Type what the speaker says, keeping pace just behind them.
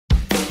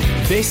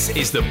This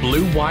is the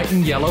Blue, White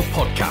and Yellow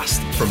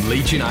podcast from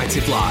Leeds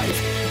United Live,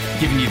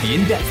 giving you the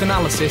in-depth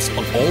analysis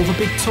on all the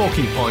big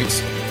talking points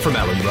from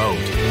Ellen Road.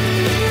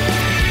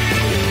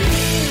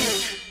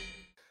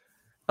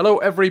 Hello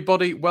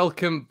everybody,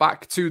 welcome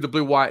back to the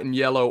Blue, White and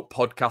Yellow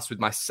podcast with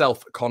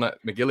myself, Connor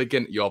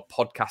McGilligan, your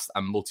podcast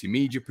and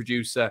multimedia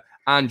producer,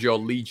 and your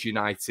Leeds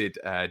United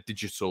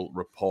digital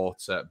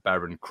reporter,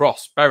 Baron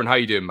Cross. Baron, how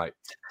you doing, mate?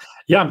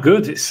 Yeah, I'm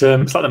good. It's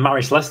like the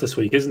Marriage Celeste this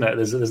week, isn't it?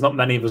 There's not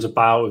many of us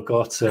about. We've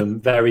got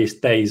various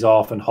days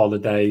off and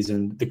holidays,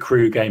 and the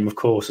Crew game, of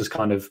course, has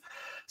kind of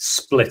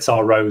split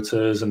our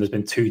rotas, and there's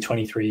been two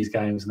 23s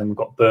games, and then we've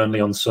got Burnley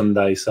on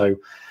Sunday, so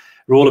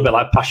we're all a bit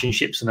like passing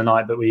ships in the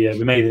night, but we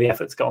made the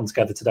effort to get on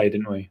together today,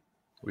 didn't we?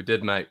 We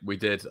did, mate. We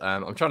did.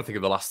 I'm trying to think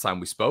of the last time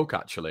we spoke,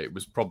 actually. It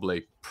was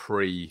probably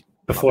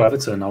before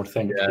Everton, I would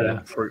think. Yeah.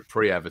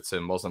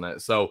 Pre-Everton, wasn't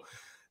it? So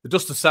the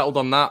dust has settled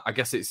on that. I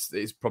guess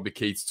it's probably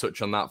key to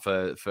touch on that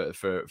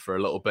for a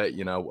little bit.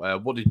 You know,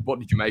 what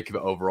did you make of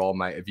it overall,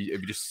 mate? Have you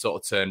just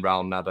sort of turned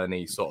around and had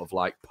any sort of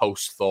like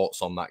post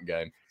thoughts on that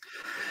game?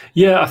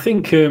 Yeah, I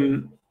think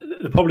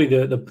probably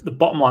the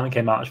bottom line that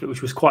came out of it,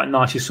 which was quite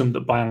nicely summed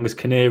up by Angus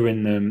Kinnear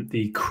in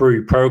the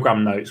Crew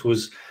program notes,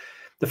 was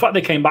the fact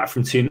they came back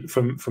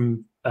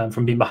from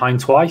being behind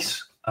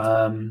twice.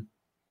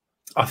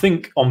 I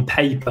think on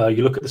paper,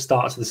 you look at the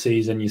starts of the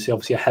season, you see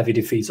obviously a heavy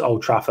defeat at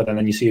Old Trafford, and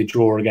then you see a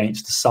draw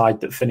against the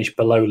side that finished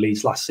below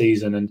Leeds last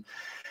season. And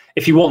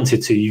if you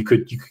wanted to, you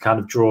could kind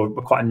of draw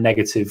quite a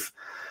negative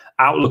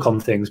outlook on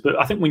things. But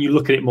I think when you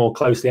look at it more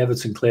closely,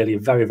 Everton clearly a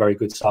very, very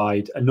good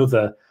side.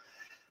 Another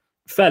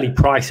fairly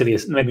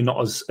pricey, maybe not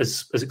as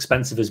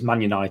expensive as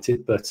Man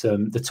United, but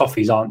the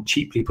Toffees aren't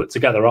cheaply put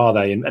together, are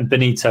they? And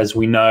Benitez,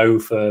 we know,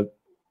 for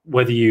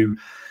whether you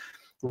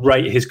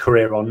rate his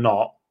career or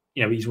not,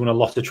 you know, he's won a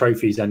lot of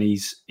trophies, and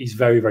he's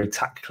very, very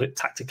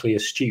tactically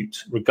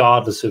astute,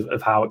 regardless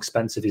of how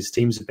expensive his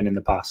teams have been in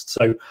the past.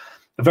 So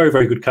a very,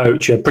 very good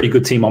coach, a pretty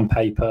good team on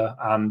paper,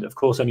 and of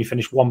course only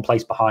finished one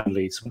place behind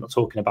Leeds. We're not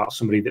talking about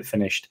somebody that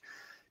finished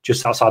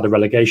just outside the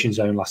relegation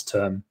zone last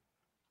term.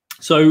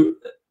 So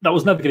that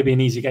was never going to be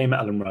an easy game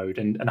at Ellen Road,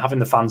 and having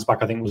the fans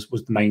back, I think, was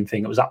the main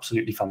thing. It was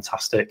absolutely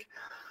fantastic.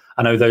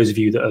 I know those of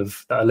you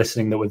that are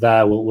listening that were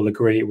there will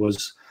agree it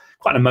was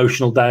quite an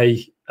emotional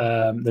day.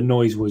 The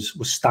noise was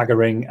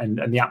staggering,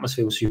 and the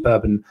atmosphere was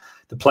superb, and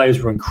the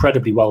players were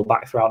incredibly well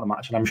back throughout the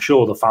match. And I'm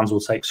sure the fans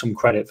will take some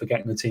credit for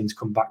getting the team to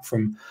come back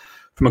from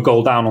a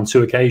goal down on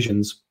two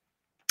occasions.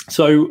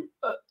 So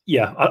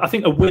I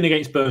think a win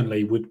against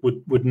Burnley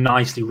would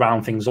nicely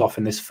round things off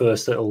in this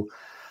first little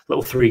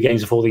 3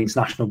 games before the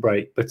international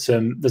break. But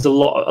there's a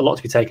lot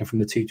to be taken from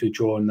the 2-2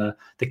 draw and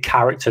the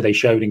character they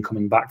showed in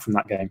coming back from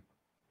that game.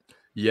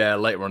 Yeah,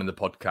 later on in the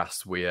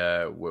podcast,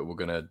 we're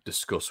going to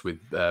discuss with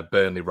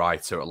Burnley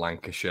writer at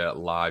Lancashire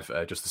Live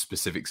just the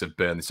specifics of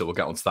Burnley, so we'll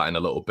get onto that in a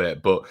little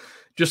bit. But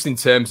just in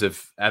terms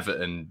of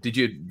Everton, there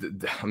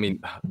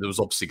was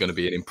obviously going to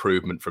be an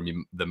improvement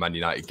from the Man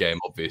United game,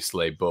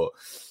 obviously, but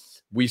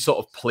we sort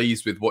of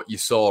pleased with what you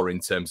saw in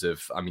terms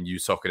of, you were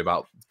talking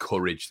about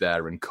courage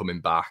there and coming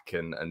back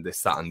and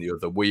this, that and the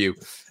other.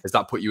 Has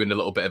that put you in a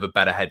little bit of a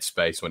better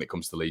headspace when it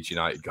comes to Leeds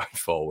United going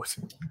forward?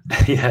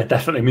 Yeah,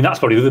 definitely. That's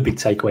probably the other big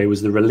takeaway,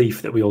 was the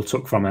relief that we all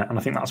took from it. And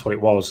I think that's what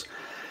it was.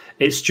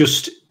 It's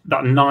just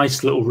that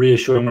nice little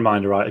reassuring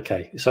reminder, right?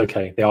 Okay, it's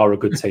okay. They are a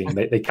good team.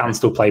 They can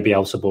still play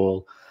Bielsa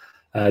ball.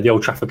 The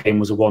Old Trafford game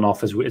was a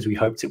one-off as we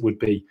hoped it would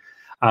be.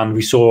 And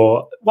we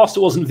saw, whilst it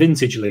wasn't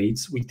vintage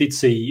Leeds, we did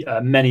see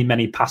many,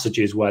 many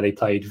passages where they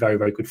played very,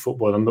 very good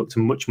football and looked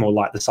much more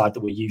like the side that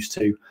we're used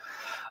to.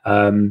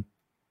 Trying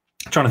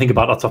to think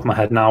about that off the top of my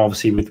head now,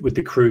 obviously, with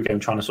the Crew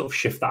game, trying to sort of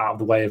shift that out of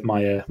the way of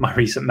my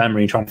recent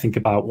memory and trying to think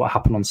about what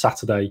happened on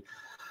Saturday.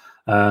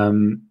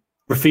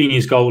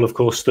 Rafinha's goal, of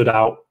course, stood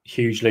out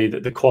hugely,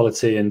 the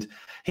quality, and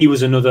he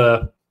was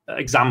another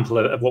example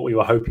of what we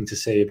were hoping to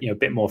see, a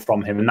bit more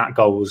from him. And that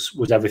goal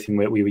was everything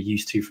we were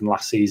used to from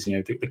last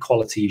season, the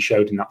quality he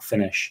showed in that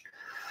finish.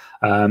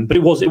 But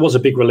it was a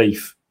big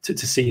relief to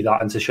see that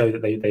and to show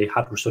that they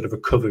had sort of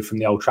recovered from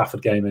the Old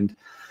Trafford game. And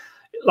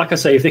like I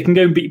say, if they can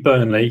go and beat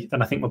Burnley,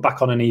 then I think we're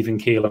back on an even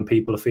keel and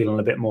people are feeling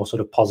a bit more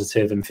sort of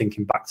positive and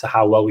thinking back to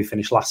how well we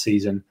finished last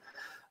season.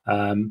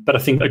 But I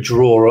think a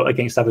draw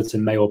against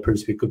Everton may well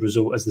prove to be a good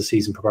result as the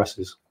season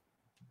progresses.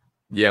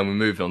 Yeah, and we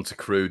moved on to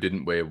Crew,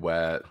 didn't we,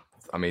 where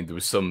there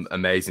was some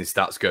amazing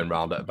stats going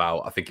around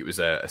about, I think it was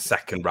a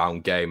second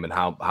round game, and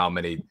how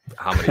many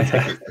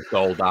tickets were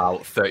sold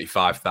out,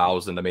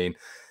 35,000.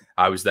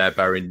 I was there,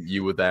 Baron,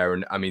 you were there,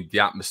 and the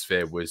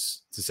atmosphere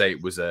was, to say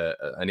it was an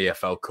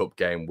EFL Cup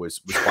game was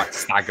quite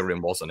staggering,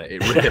 wasn't it?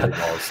 It really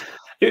was.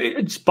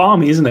 It's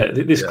balmy, isn't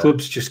it? This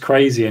club's just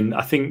crazy, and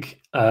I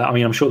think,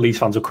 I'm sure Leeds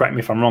fans will correct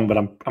me if I'm wrong, but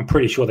I'm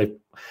pretty sure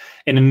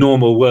in a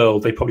normal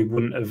world, they probably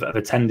wouldn't have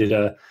attended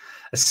a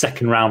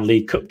second round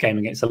League Cup game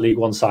against a League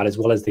One side as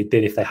well as they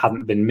did if they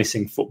hadn't been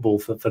missing football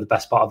for the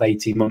best part of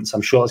 18 months.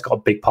 I'm sure it's got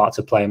a big part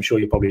to play. I'm sure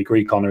you probably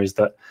agree, Connor, is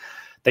that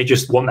they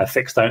just want their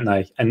fix, don't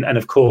they? And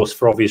of course,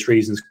 for obvious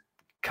reasons,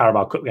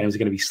 Carabao Cup games are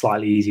going to be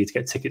slightly easier to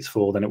get tickets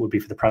for than it would be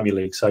for the Premier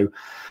League. So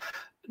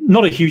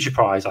not a huge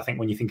surprise, I think,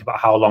 when you think about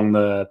how long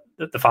the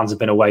fans have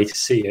been away to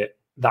see it.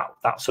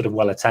 That sort of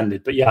well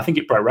attended. But yeah, I think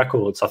it broke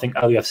records. I think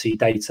LUFC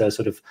Data,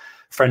 sort of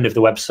friend of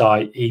the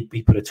website,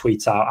 he put a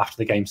tweet out after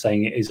the game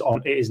saying it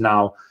is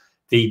now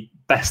the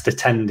best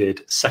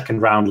attended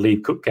second round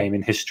League Cup game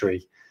in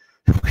history,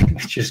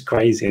 which is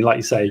crazy. And like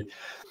you say,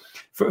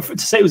 to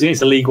say it was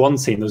against a League One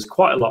team, there was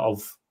quite a lot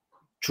of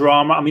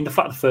drama. I mean, the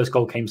fact the first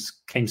goal came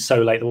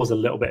so late, there was a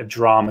little bit of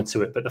drama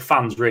to it, but the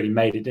fans really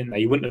made it, didn't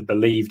they? You wouldn't have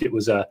believed it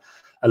was a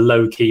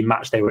low key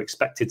match they were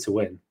expected to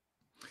win.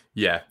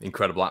 Yeah,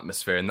 incredible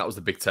atmosphere, and that was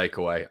the big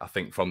takeaway, I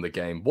think, from the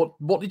game.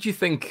 What did you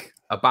think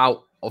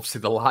about,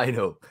 obviously, the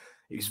lineup?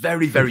 It was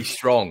very, very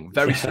strong,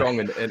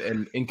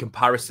 and in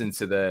comparison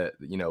to the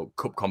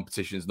cup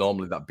competitions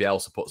normally that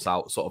Bielsa puts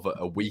out, sort of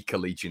a weaker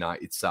Leeds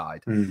United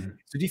side. So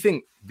do you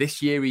think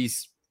this year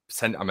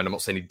I'm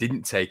not saying he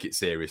didn't take it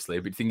seriously,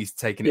 but do you think he's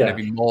taking it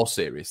maybe more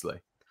seriously?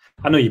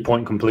 I know your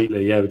point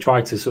completely. Yeah, we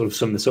tried to sort of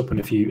sum this up in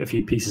a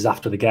few pieces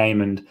after the game,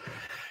 and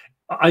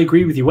I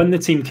agree with you. When the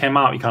team came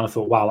out, you kind of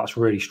thought, wow, that's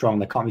really strong.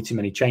 There can't be too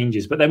many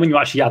changes. But then when you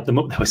actually add them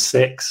up, there were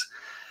 6.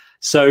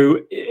 So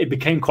it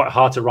became quite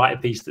hard to write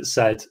a piece that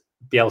said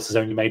Bielsa's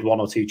only made 1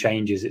 or 2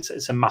 changes.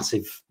 It's a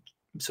massive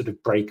sort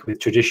of break with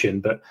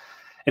tradition. But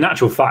in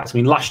actual fact, I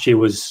mean, last year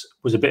was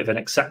a bit of an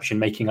exception,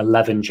 making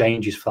 11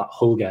 changes for that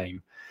whole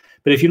game.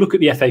 But if you look at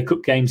the FA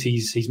Cup games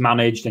he's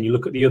managed, and you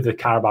look at the other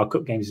Carabao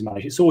Cup games he's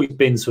managed, it's always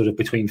been sort of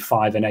between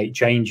 5 and 8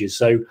 changes.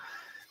 So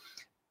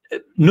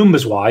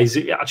numbers-wise,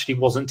 it actually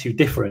wasn't too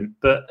different.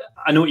 But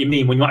I know what you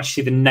mean. When you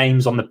actually see the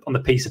names on the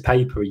piece of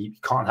paper, you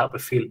can't help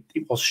but feel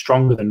it was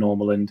stronger than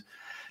normal. And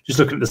just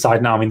looking at the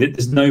side now, I mean,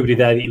 there's nobody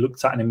there that you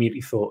looked at and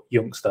immediately thought,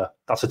 youngster,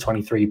 that's a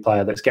 23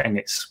 player that's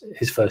getting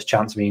his first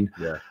chance. I mean,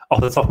 off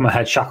the top of my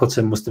head,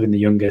 Shackleton must have been the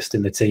youngest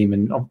in the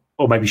team,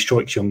 or maybe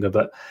Stroik's younger,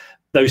 but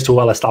those two are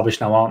well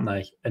established now, aren't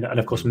they? And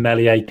of course,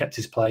 Meslier kept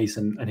his place,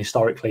 and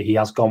historically he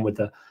has gone with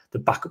the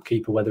backup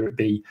keeper, whether it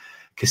be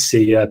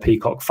Casilla,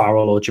 Peacock,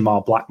 Farrell, or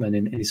Jamal Blackman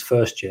in his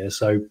first year.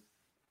 So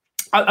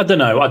I don't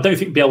know. I don't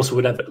think Bielsa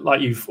would ever,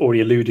 like you've already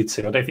alluded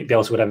to, I don't think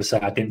Bielsa would ever say,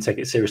 I didn't take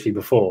it seriously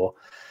before.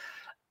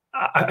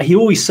 He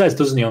always says,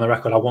 doesn't he, on the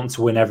record, I want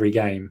to win every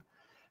game.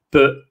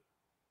 But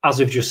as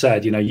we've just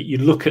said, you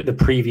look at the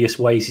previous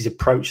ways he's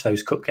approached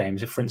those cup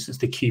games. If, for instance,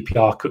 the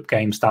QPR Cup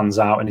game stands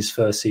out in his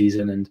first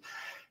season, and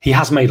he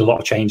has made a lot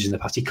of changes in the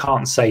past. He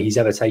can't say he's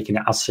ever taken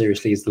it as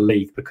seriously as the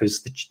league,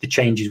 because the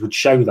changes would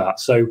show that.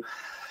 So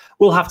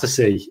we'll have to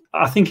see.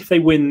 I think if they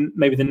win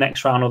maybe the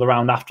next round or the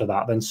round after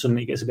that, then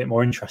suddenly it gets a bit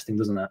more interesting,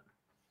 doesn't it?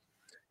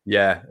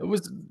 Yeah. Do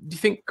you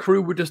think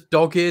Crewe were just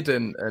dogged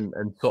and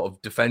sort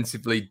of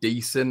defensively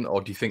decent,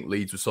 or do you think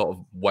Leeds were sort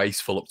of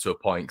wasteful up to a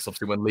point? Because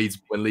obviously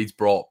when Leeds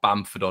brought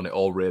Bamford on, it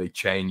all really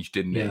changed,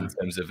 didn't it, in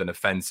terms of an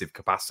offensive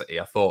capacity?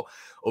 I thought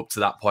up to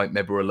that point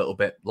maybe we're a little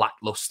bit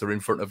lackluster in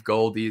front of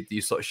goal. Do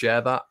you sort of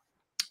share that?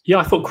 Yeah,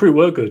 I thought Crewe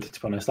were good,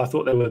 to be honest. I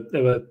thought they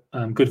were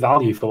good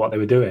value for what they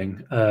were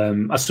doing.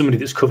 As somebody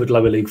that's covered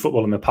lower league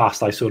football in the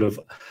past, I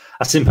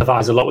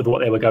sympathise a lot with what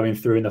they were going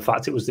through, and the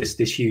fact it was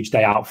this huge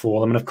day out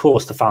for them. And of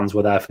course, the fans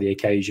were there for the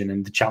occasion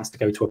and the chance to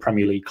go to a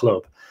Premier League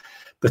club.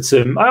 But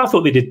I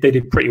thought they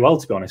did pretty well,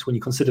 to be honest, when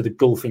you consider the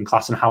gulf in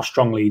class and how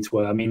strong Leeds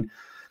were. I mean,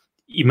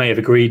 you may have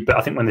agreed, but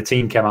I think when the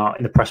team came out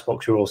in the press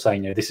box, we were all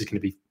saying, this is going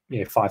to be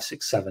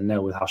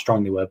 5-6-7-0 with how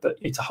strong they were.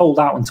 But to hold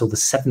out until the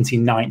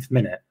 79th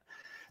minute,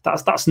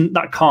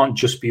 that can't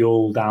just be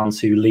all down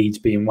to Leeds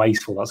being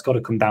wasteful. That's got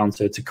to come down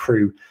to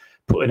Crewe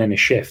putting in a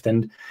shift.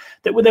 And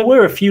there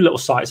were a few little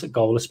sights at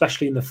goal,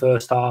 especially in the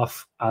first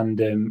half. And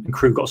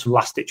Crewe got some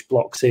last-ditch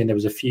blocks in. There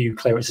was a few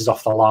clearances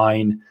off the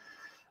line.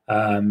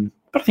 But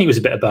I think it was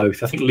a bit of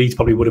both. I think Leeds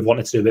probably would have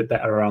wanted to do a bit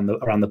better around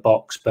the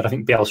box. But I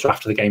think Bielsa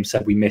after the game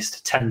said we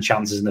missed 10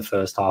 chances in the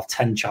first half,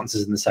 10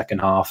 chances in the second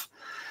half.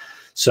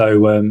 So,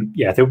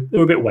 they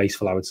were a bit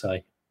wasteful, I would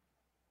say.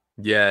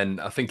 Yeah, and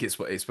I think it's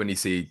when you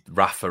see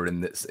Rafa in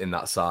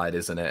that side,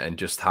 isn't it? And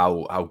just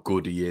how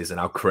good he is and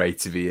how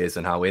creative he is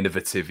and how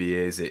innovative he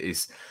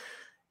is.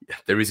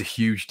 There is a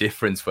huge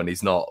difference when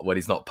he's not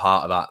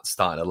part of that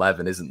starting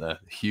 11, isn't there?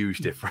 Huge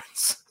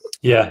difference.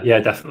 Yeah,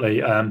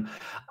 definitely.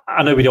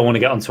 I know we don't want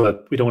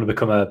to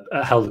become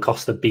a Helder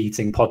Costa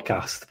beating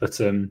podcast, but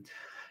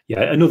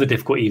another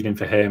difficult evening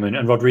for him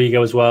and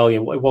Rodrigo as well. It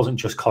wasn't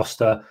just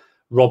Costa,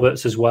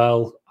 Roberts as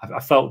well.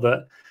 I felt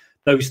that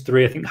those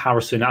three, I think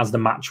Harrison, as the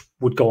match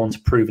would go on to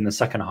prove in the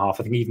second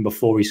half, I think even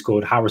before he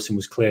scored, Harrison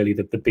was clearly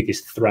the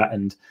biggest threat.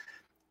 And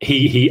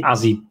he,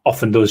 as he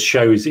often does,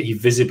 he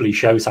visibly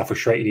shows how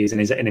frustrated he is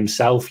in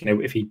himself.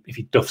 If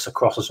he duffs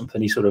across or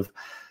something, he sort of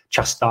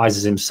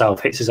chastises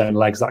himself, hits his own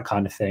legs, that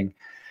kind of thing.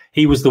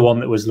 He was the one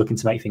that was looking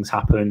to make things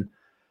happen.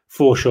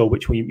 Forshaw,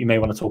 which you may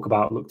want to talk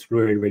about, looked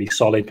really, really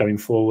solid going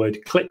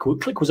forward. Click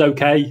was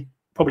okay,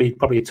 probably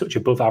a touch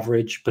above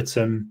average, but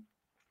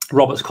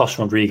Roberts,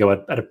 Costa,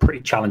 Rodrigo had a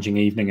pretty challenging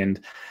evening. And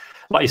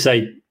like you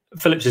say,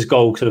 Phillips'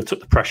 goal sort of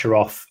took the pressure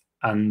off.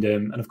 And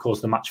of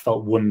course, the match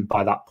felt won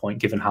by that point,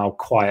 given how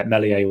quiet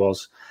Meslier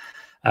was.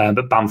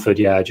 But Bamford,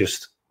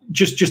 just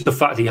just the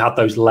fact he had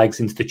those legs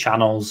into the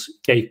channels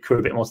gave Crewe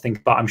a bit more to think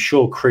about. I'm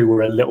sure Crewe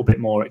were a little bit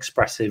more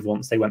expressive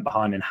once they went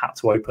behind and had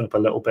to open up a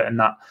little bit, and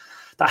that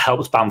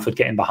helps Bamford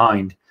getting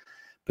behind.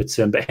 But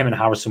him and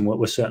Harrison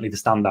were certainly the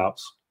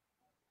standouts.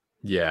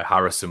 Yeah,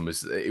 Harrison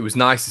it was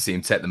nice to see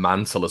him take the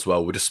mantle as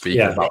well. We're just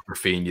speaking about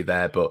Rafinha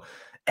there, but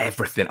I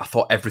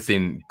thought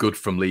everything good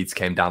from Leeds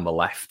came down the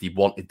left. He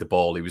wanted the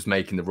ball. He was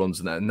making the runs.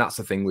 And that's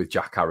the thing with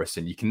Jack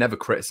Harrison. You can never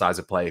criticise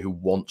a player who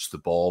wants the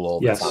ball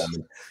all the time.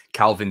 And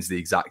Calvin's the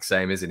exact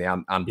same, isn't he?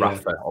 And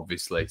Rafa,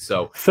 obviously.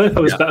 So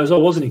Firpo was better as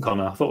well, wasn't he,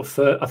 Connor?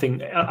 I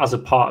think as a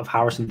part of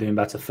Harrison doing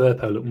better,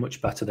 Firpo looked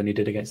much better than he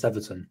did against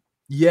Everton.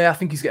 Yeah, I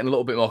think he's getting a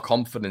little bit more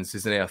confidence,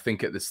 isn't he? I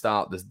think at the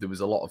start there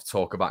was a lot of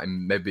talk about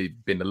him maybe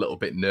being a little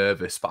bit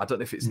nervous, but I don't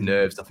know if it's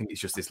nerves. I think it's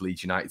just this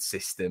Leeds United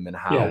system and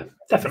how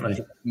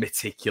definitely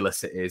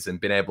meticulous it is, and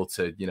being able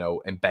to,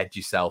 embed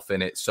yourself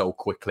in it so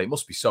quickly. It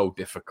must be so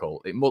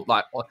difficult. It must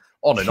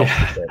on and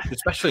off,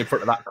 especially in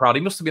front of that crowd.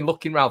 He must have been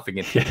looking around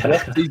thinking,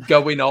 what is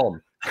going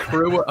on?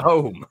 Crew at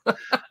home. but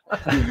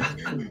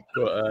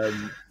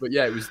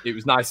yeah, it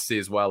was nice to see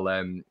as well.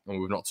 And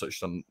we've not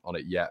touched on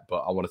it yet, but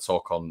I want to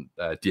talk on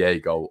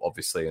Diego,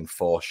 obviously, and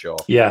Forshaw.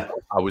 Yeah,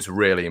 I was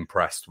really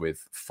impressed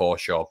with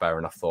Forshaw,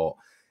 Baron. I thought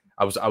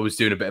I was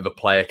doing a bit of a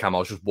player cam. I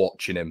was just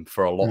watching him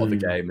for a lot of the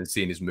game and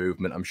seeing his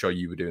movement. I'm sure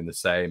you were doing the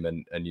same,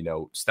 and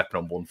stepping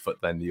on one foot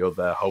then the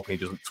other, hoping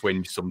he doesn't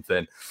twinge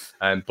something.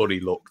 But I thought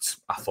he looked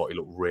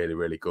really,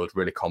 really good,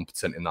 really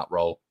competent in that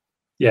role.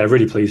 Yeah,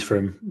 really pleased for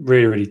him.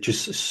 Really, really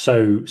just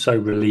so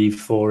relieved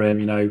for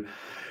him.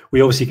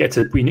 We obviously get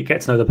to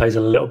know the players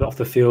a little bit off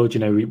the field.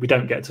 We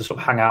don't get to sort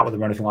of hang out with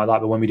them or anything like that.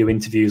 But when we do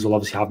interviews, we'll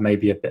obviously have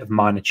maybe a bit of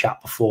minor chat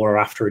before or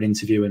after an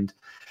interview. And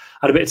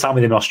I had a bit of time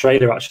with him in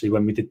Australia, actually,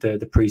 when we did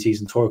the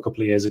pre-season tour a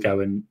couple of years ago.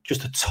 And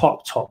just a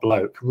top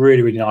bloke,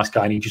 really, really nice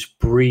guy. And he just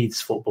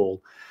breathes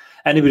football.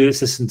 Anybody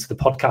that's listened to the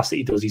podcast that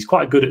he does, he's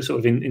quite good at sort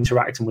of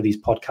interacting with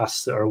these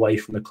podcasts that are away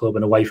from the club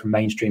and away from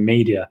mainstream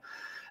media.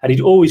 And he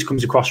always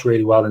comes across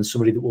really well, and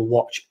somebody that will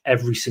watch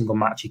every single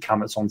match he can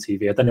that's on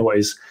TV. I don't know what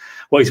his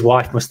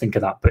wife must think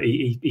of that, but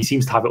he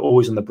seems to have it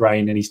always on the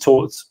brain, and he's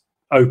talked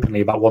openly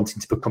about wanting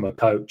to become a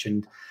coach.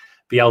 And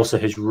Bielsa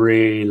has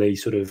really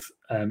sort of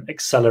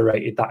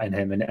accelerated that in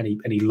him, and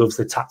he loves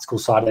the tactical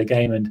side of the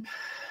game. And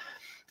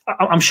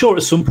I'm sure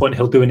at some point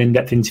he'll do an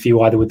in-depth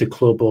interview either with the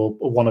club or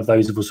one of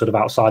those of us sort of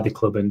outside the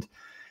club. And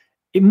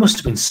it must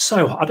have been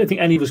I don't think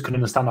any of us can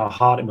understand how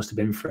hard it must have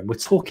been for him. We're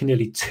talking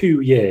nearly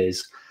 2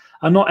 years.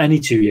 And not any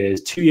 2 years,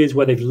 2 years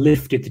where they've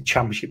lifted the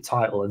championship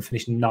title and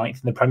finished ninth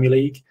in the Premier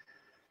League.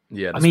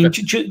 Yeah,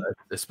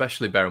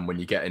 especially Baron, when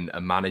you're getting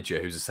a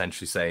manager who's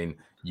essentially saying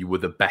you were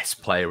the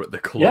best player at the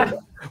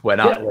club when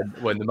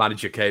the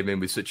manager came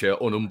in with such an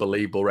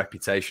unbelievable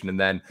reputation, and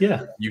then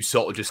you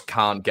sort of just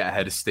can't get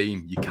ahead of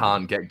steam. You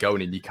can't get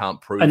going, and you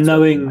can't prove. And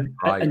knowing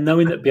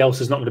that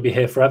Bielsa's not going to be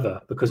here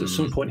forever, because at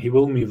some point he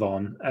will move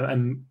on,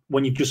 and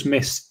when you've just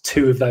missed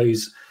two of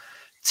those.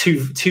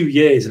 Two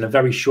years in a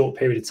very short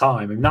period of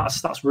time. I mean,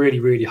 that's really,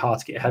 really hard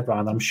to get your head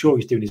around. I'm sure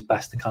he's doing his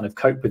best to kind of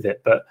cope with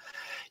it. But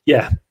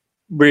yeah,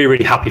 really,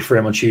 really happy for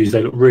him on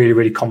Tuesday. Looked really,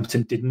 really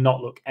competent. Did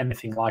not look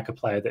anything like a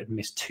player that had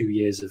missed 2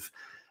 years of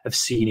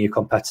senior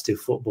competitive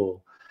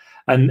football.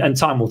 And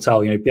time will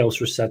tell. Bielsa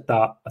has said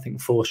that. I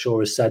think Forshaw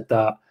has said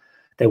that.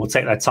 They will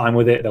take their time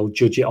with it. They'll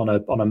judge it on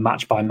a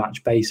match by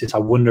match basis. I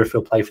wonder if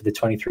he'll play for the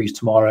 23s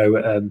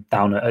tomorrow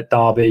down at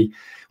Derby.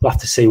 We'll have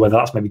to see whether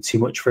that's maybe too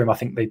much for him.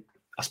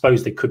 I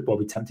suppose they could well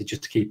be tempted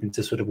just to keep him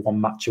to sort of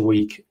one match a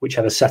week,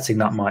 whichever setting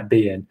that might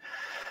be in.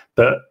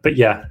 But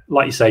yeah,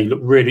 like you say, look,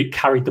 really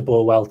carried the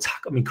ball well.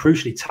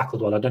 Crucially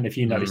tackled well. I don't know if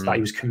you noticed that.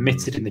 He was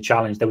committed in the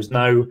challenge. There was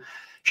no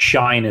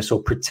shyness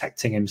or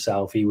protecting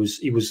himself. He was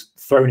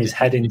throwing his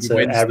head into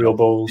aerial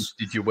balls.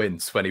 Did you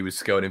wince when he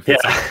was going in for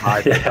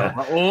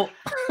the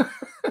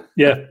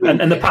Yeah,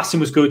 and the passing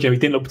was good. He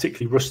didn't look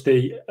particularly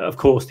rusty. Of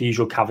course, the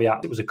usual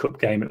caveat, it was a cup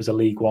game. It was a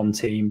League One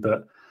team,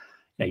 but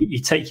you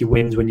take your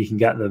wins when you can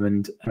get them,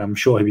 and I'm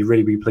sure he'll be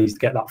really, really pleased to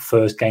get that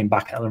first game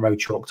back at Ellen Road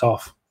chalked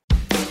off.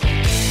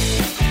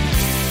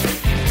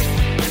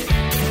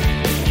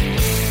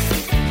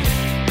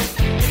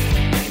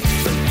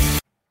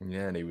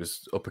 Yeah, and he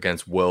was up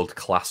against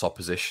world-class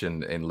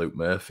opposition in Luke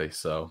Murphy,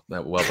 so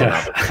well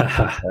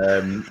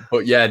done.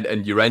 But yeah,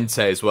 and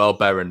Llorente as well,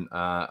 Baron.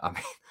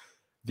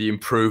 The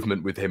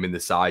improvement with him in the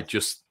side,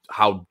 just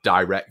how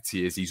direct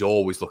he is. He's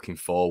always looking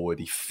forward.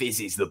 He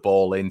fizzes the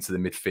ball into the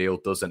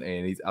midfield, doesn't he?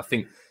 And I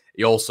think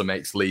he also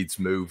makes Leeds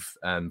move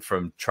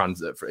from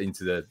transit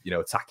into the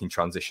attacking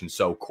transition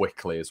so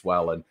quickly as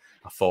well. And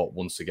I thought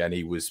once again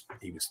he's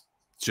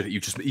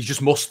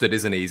just mustard,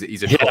 isn't he?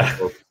 He's a cut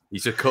above.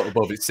 He's a cut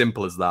above. It's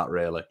simple as that,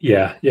 really.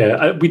 Yeah.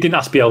 We didn't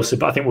ask Bielsa,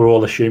 but I think we're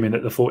all assuming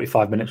that the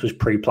 45 minutes was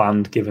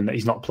pre-planned, given that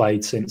he's not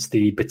played since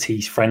the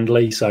Betis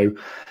friendly. So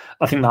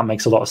I think that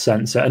makes a lot of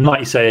sense. And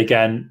like you say,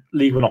 again,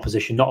 League One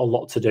opposition, not a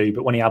lot to do,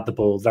 but when he had the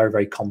ball, very,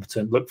 very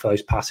competent, look for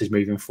those passes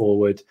moving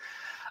forward.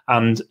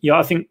 And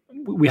I think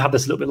we had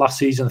this a little bit last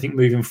season. I think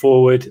moving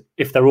forward,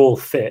 if they're all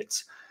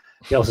fit,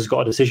 Bielsa's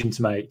got a decision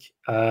to make.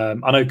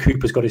 I know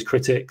Cooper's got his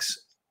critics.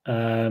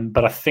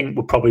 But I think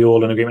we're probably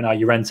all in agreement now.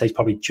 Llorente's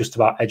probably just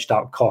about edged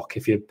out Koch.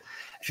 If you're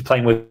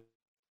playing with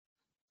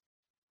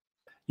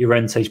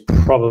Llorente's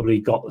probably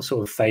got the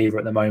sort of favour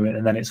at the moment,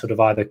 and then it's sort of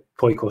either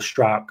Koik or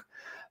Struijk.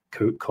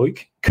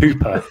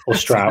 Cooper or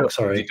Struijk.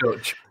 Sorry,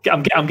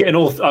 I'm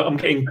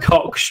getting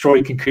Koch,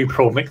 Struijk, and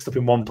Cooper all mixed up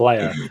in one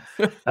player.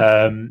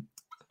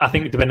 I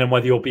think depending on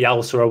whether you're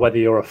Bielsa or whether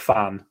you're a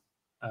fan,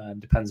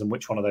 depends on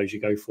which one of those you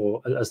go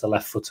for as the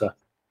left footer.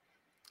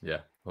 Yeah,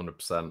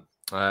 100%.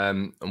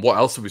 And what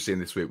else have we seen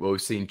this week? Well,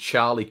 we've seen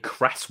Charlie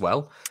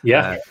Cresswell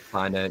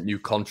sign a new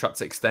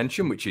contract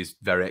extension, which is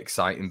very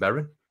exciting,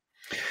 Beren.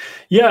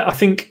 Yeah, I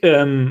think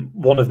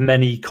one of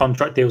many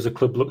contract deals a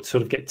club look to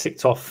sort of get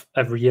ticked off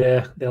every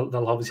year.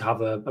 They'll obviously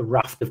have a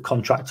raft of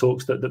contract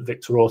talks that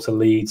Victor Orta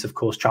leads. Of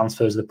course,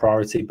 transfers are the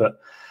priority, but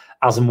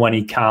as and when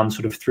he can,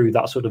 sort of through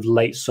that sort of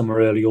late summer,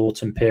 early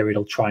autumn period,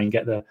 he'll try and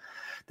get the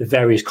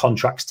various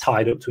contracts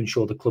tied up to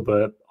ensure the club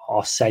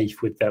are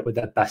safe with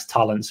their best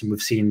talents. And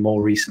we've seen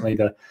more recently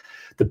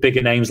the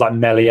bigger names like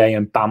Meslier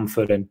and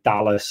Bamford and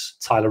Dallas,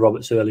 Tyler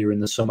Roberts earlier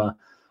in the summer,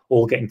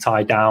 all getting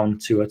tied down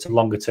to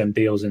longer term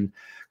deals. And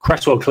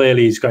Cresswell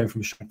clearly is going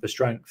from strength to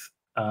strength.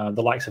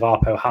 The likes of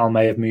Arpo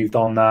Halme have moved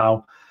on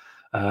now.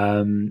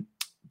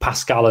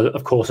 Pascal,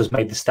 of course, has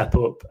made the step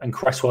up, and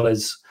Cresswell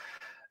has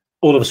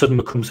all of a sudden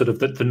become sort of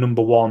the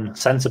number one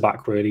centre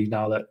back, really,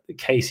 now that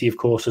Casey, of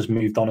course, has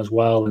moved on as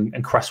well,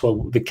 and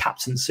Cresswell, the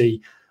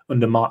captaincy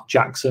under Mark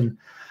Jackson.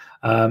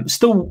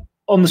 Still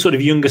on the sort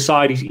of younger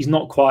side, he's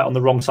not quite on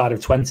the wrong side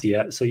of 20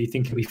 yet, so you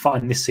think he'll be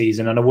fine this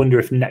season. And I wonder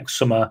if next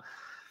summer,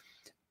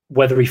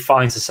 whether he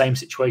finds the same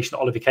situation that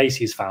Oliver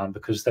Casey has found,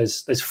 because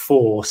there's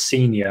 4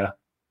 senior,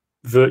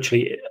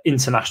 virtually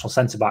international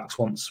centre-backs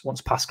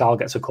once Pascal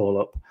gets a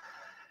call-up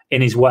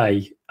in his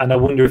way. And I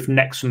wonder if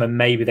next summer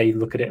maybe they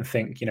look at it and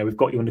think, we've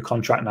got you under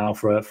contract now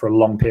for a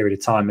long period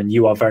of time, and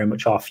you are very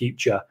much our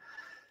future.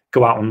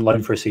 Go out on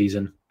loan for a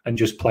season and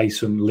just play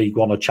some League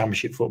One or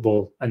Championship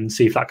football and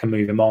see if that can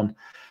move him on.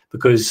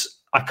 Because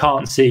I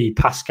can't see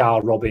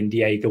Pascal, Robin,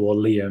 Diego or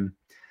Liam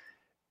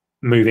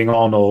moving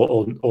on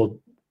or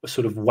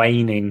sort of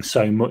waning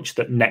so much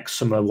that next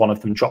summer one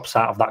of them drops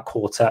out of that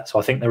quartet. So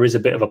I think there is a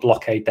bit of a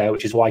blockade there,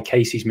 which is why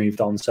Casey's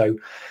moved on. So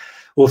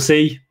we'll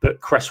see.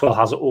 But Cresswell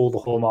has all the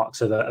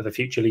hallmarks of a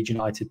future Leeds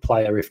United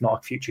player, if not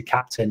a future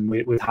captain,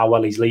 with how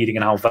well he's leading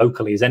and how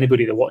vocal he is.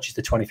 Anybody that watches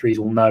the 23s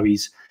will know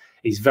he's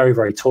very,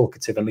 very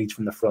talkative and leads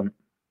from the front.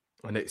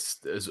 And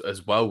it's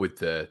as well with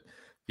the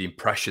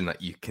impression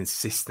that you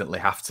consistently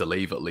have to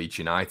leave at Leeds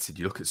United.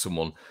 You look at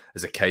someone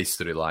as a case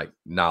study like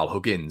Niall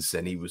Huggins,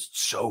 and he was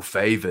so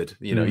favoured,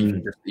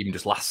 even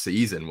just last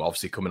season,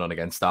 obviously coming on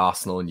against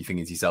Arsenal, and you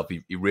think to yourself,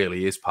 he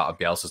really is part of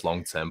Bielsa's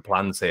long-term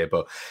plans here.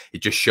 But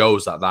it just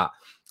shows that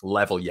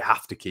level you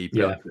have to keep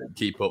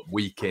up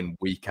week in,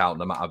 week out,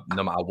 no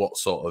matter what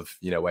sort of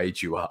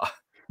age you are.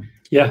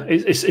 Yeah,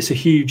 it's a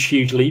huge,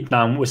 huge leap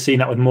now. And we're seeing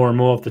that with more and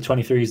more of the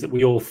 23s that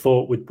we all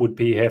thought would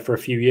be here for a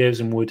few years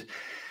and would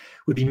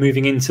be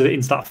moving into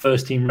that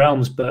first team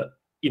realms. But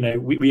we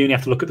only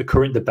have to look at the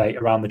current debate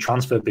around the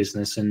transfer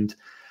business and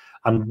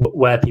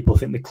where people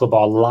think the club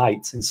are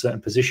light in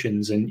certain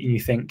positions. And you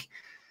think,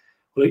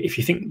 well, if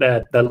you think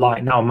they're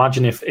light now,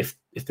 imagine if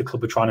the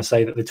club were trying to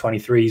say that the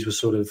 23s was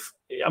sort of.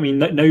 I mean,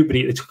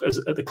 nobody at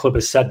the club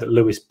has said that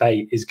Lewis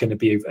Bate is going to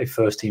be a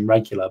first team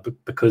regular,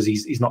 because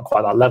he's not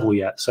quite that level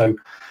yet. So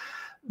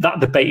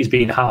that debate is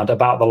being had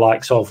about the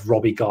likes of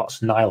Robbie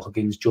Gotts, Niall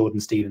Huggins, Jordan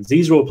Stevens.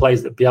 These are all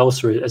players that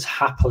Bielsa has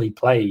happily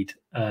played,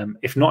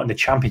 if not in the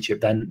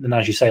Championship, then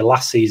as you say,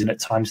 last season at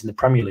times in the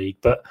Premier League.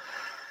 But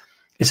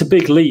it's a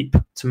big leap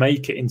to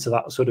make it into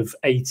that sort of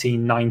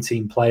 18,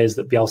 19 players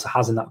that Bielsa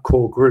has in that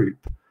core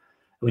group.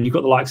 When you've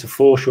got the likes of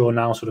Forshaw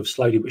now sort of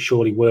slowly but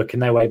surely working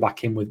their way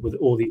back in with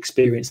all the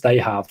experience they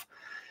have,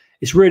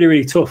 it's really,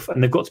 really tough.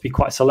 And they've got to be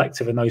quite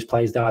selective in those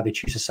players they either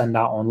choose to send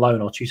out on loan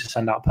or choose to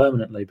send out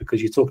permanently,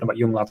 because you're talking about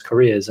young lads'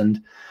 careers.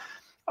 And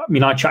I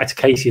mean, I chatted to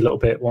Casey a little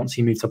bit once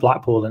he moved to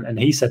Blackpool, and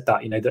he said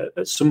that, that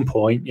at some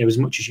point, as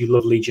much as you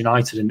love Leeds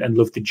United and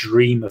love the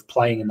dream of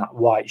playing in that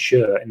white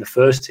shirt in the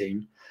first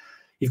team,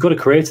 you've got a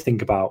career to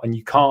think about, and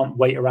you can't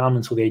wait around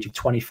until the age of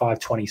 25,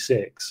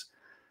 26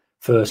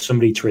 for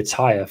somebody to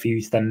retire for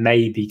you to then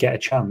maybe get a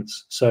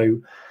chance.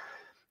 So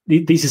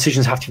these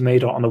decisions have to be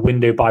made on a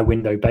window by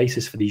window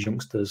basis for these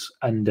youngsters.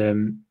 And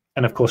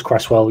of course,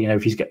 Cresswell,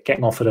 if he's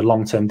getting offered a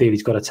long-term deal,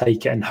 he's got to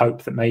take it and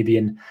hope that maybe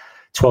in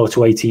 12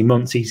 to 18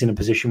 months, he's in a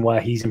position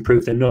where he's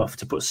improved enough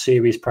to put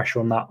serious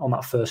pressure on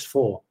that first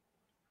 4.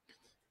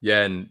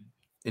 Yeah. And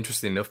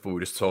interesting enough, but we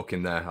were just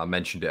talking there, I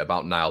mentioned it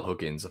about Niall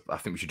Huggins. I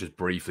think we should just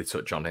briefly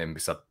touch on him,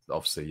 because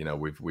obviously,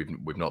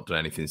 we've not done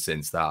anything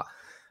since that.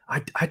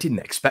 I didn't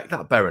expect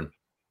that, Beren.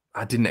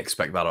 I didn't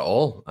expect that at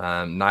all.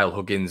 Niall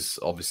Huggins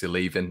obviously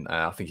leaving.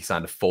 I think he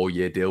signed a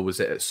 4-year deal,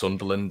 was it, at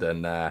Sunderland?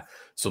 And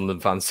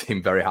Sunderland fans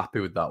seem very happy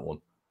with that one.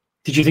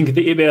 Did you think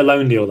it'd be a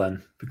loan deal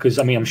then? Because,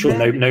 I mean, I'm sure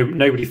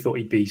nobody thought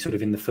he'd be sort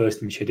of in the first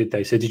team this year, did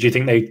they? So did you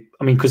think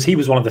because he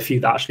was one of the few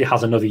that actually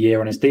has another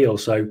year on his deal.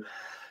 So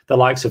the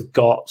likes of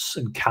Gotts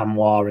and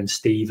Kamwar and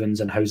Stevens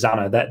and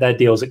Hosanna, their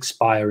deals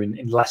expire in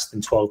less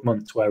than 12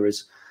 months,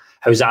 whereas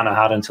Hosanna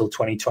had until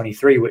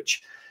 2023,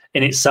 which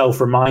in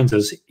itself reminds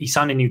us he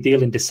signed a new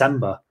deal in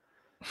December.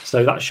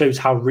 So that shows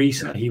how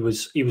recently he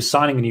was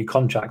signing a new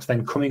contract,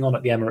 then coming on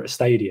at the Emirates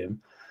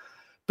Stadium.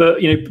 But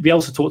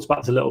Bielsa talked about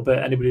it a little bit.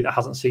 Anybody that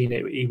hasn't seen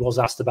it, he was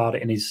asked about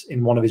it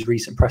in one of his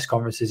recent press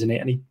conferences,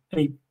 and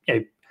he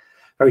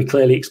very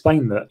clearly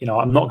explained that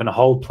I'm not going to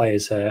hold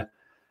players here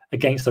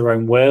against their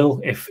own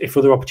will. If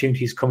other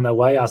opportunities come their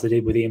way, as they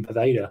did with Ian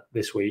Poveda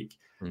this week,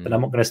 then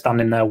I'm not going to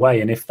stand in their way.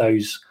 And if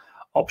those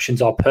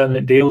options are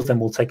permanent deals, then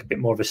we'll take a bit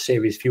more of a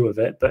serious view of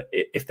it. But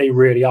if they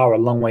really are a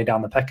long way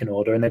down the pecking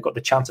order and they've got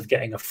the chance of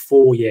getting a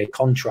 4-year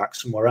contract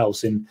somewhere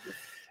else in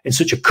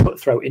such a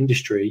cutthroat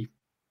industry,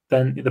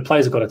 then the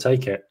players have got to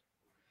take it.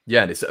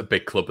 Yeah, and it's a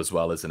big club as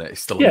well, isn't it?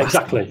 It's still a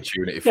exactly.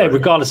 Opportunity for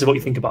regardless of what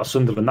you think about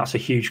Sunderland, that's a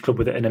huge club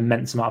with an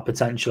immense amount of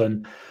potential.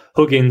 And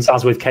Huggins,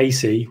 as with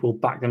Casey, will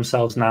back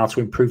themselves now to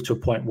improve to a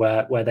point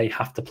where they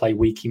have to play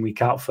week in,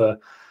 week out for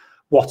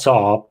what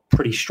are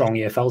pretty strong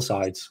EFL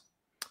sides.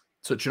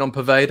 Touching on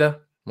Poveda,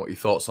 what are your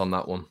thoughts on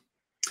that one?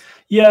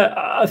 Yeah,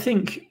 I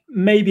think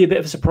maybe a bit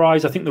of a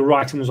surprise. I think the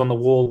writing was on the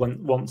wall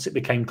once it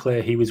became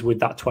clear he was with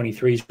that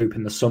 23s group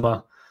in the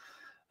summer.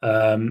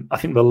 I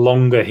think the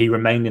longer he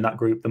remained in that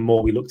group, the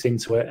more we looked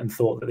into it and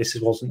thought that this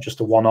wasn't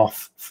just a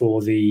one-off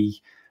for the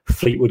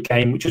Fleetwood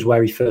game, which is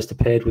where he first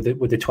appeared with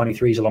the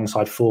 23s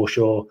alongside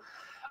Forshaw.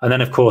 And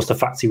then, of course, the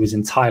fact he was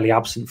entirely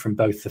absent from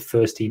both the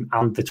first team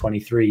and the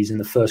 23s in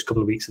the first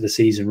couple of weeks of the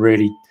season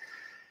really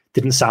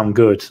didn't sound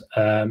good.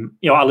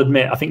 I'll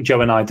admit, I think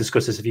Joe and I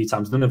discussed this a few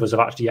times. None of us have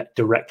actually yet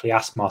directly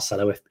asked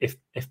Marcelo if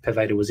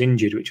Poveda was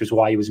injured, which was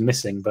why he was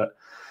missing. But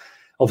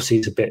obviously,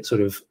 it's a bit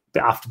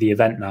after the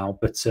event now.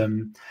 But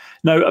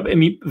no, I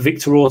mean,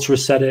 Victor Orta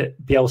has said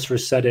it, Bielsa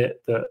has said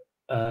it, that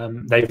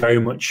they very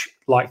much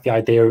like the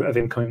idea of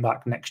him coming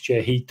back next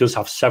year. He does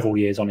have several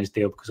years on his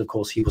deal because, of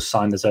course, he was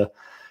signed as a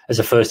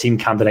first team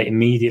candidate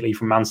immediately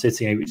from Man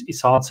City.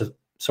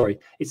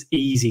 It's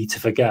easy to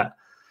forget.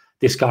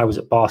 This guy was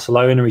at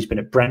Barcelona. He's been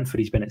at Brentford.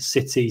 He's been at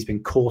City. He's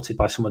been courted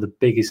by some of the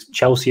biggest,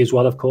 Chelsea as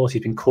well, of course.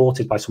 He's been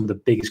courted by some of the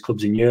biggest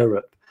clubs in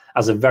Europe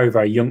as a very,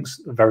 very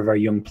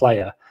young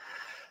player.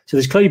 So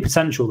there's clearly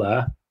potential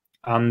there.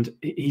 And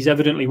he's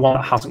evidently one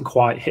that hasn't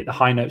quite hit the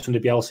high notes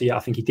under Bielsa yet. I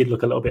think he did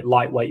look a little bit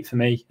lightweight for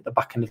me at the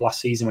back end of last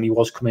season when he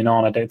was coming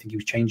on. I don't think he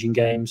was changing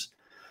games.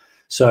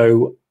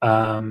 So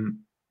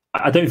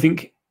I don't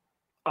think...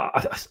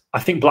 I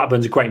think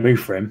Blackburn's a great move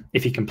for him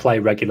if he can play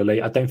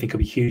regularly. I don't think he'll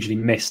be hugely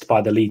missed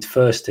by the Leeds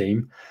first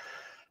team.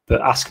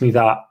 But ask me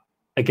that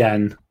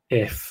again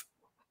if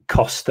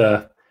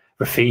Costa,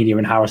 Rafinha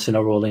and Harrison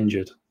are all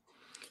injured.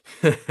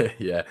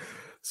 Yeah,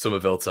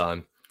 Somerville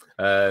time.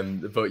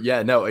 But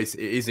yeah, no, it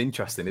is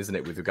interesting, isn't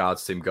it, with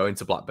regards to him going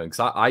to Blackburn?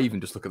 Because I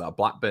even just look at that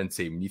Blackburn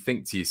team and you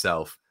think to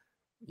yourself,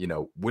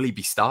 will he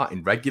be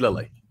starting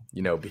regularly?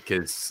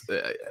 Because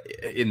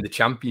in the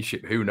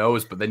Championship, who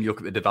knows? But then you look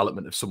at the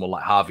development of someone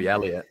like Harvey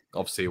Elliott.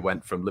 Obviously, he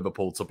went from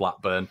Liverpool to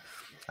Blackburn,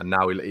 and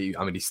now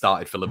he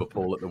started for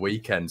Liverpool at the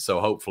weekend. So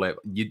hopefully,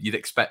 you'd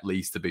expect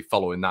Leeds to be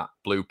following that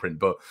blueprint.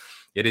 But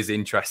it is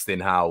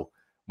interesting how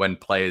when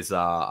players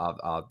are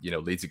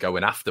Leeds are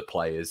going after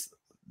players,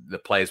 the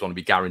players want to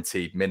be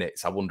guaranteed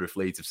minutes. I wonder if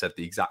Leeds have said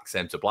the exact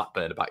same to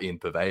Blackburn about Ian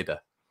Poveda.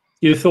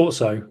 You'd have thought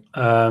so.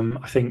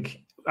 I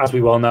think, as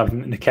we well know,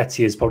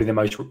 Nketiah is probably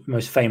the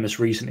most famous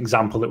recent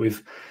example that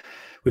we've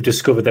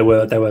discovered. There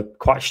were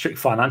quite strict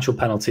financial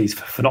penalties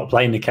for not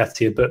playing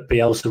Nketiah, but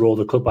Bielsa or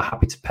the club were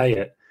happy to pay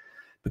it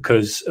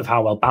because of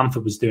how well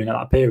Bamford was doing at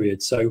that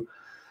period. So,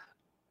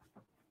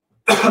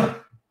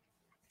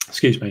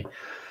 excuse me.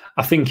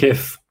 I think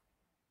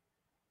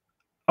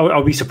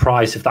I'll be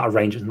surprised if that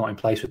arrangement's not in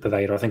place with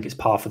Poveda. I think it's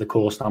par for the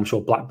course, and I'm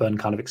sure Blackburn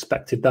kind of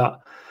expected that.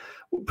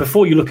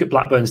 Before you look at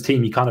Blackburn's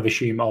team, you kind of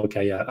assume,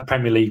 a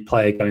Premier League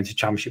player going to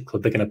Championship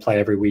club, they're going to play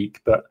every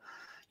week. But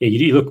yeah,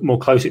 you look more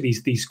close at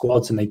these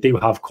squads, and they do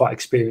have quite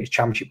experienced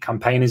Championship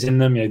campaigners in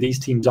them. These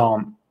teams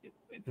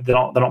they're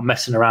not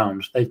messing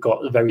around. They've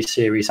got very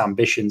serious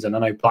ambitions, and I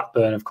know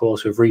Blackburn, of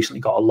course, who have recently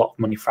got a lot of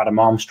money for Adam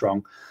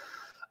Armstrong,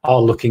 are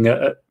looking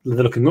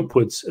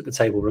upwards at the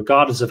table,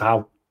 regardless of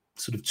how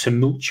sort of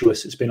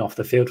tumultuous it's been off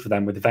the field for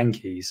them with the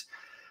Venkeys.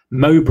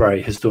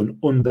 Mowbray has done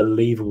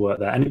unbelievable work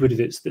there. Anybody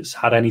that's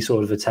had any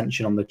sort of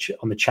attention on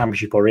the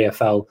Championship or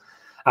EFL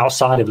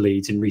outside of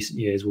Leeds in recent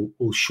years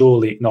will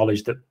surely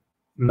acknowledge that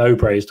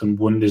Mowbray has done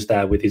wonders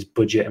there with his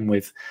budget and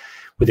with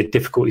the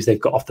difficulties they've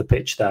got off the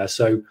pitch there.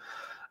 So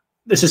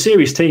it's a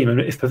serious team, and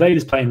if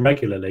Poveda's playing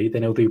regularly,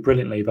 then he'll do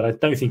brilliantly. But I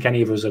don't think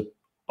any of us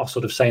are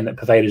sort of saying that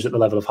Poveda's at the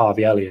level of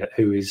Harvey Elliott,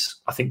 who is,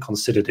 I think,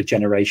 considered a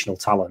generational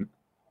talent.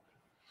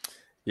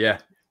 Yeah.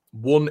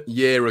 1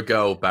 year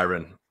ago,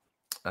 Baron,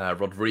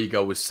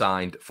 Rodrigo was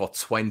signed for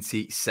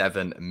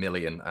 27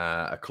 million,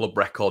 a club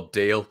record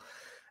deal.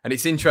 And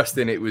it's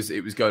interesting. It was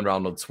going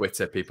around on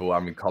Twitter. People were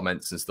having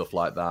comments and stuff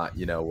like that.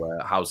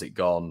 How's it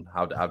gone?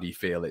 How do you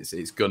feel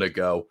it's gonna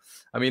go?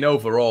 I mean,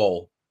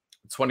 overall,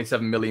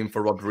 27 million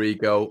for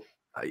Rodrigo.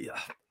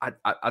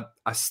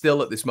 I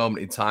still at this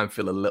moment in time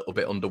feel a little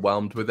bit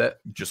underwhelmed with it,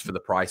 just for the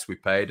price we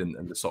paid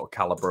and the sort of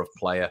caliber of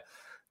player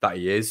that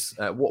he is.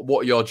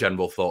 What are your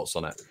general thoughts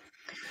on it?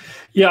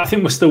 Yeah, I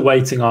think we're still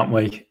waiting, aren't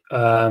we?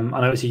 I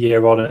know it's a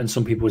year on, and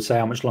some people would say,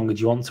 how much longer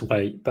do you want to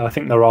wait? But I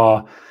think there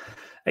are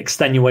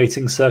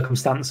extenuating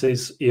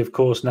circumstances. He, of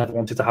course, never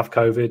wanted to have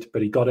COVID,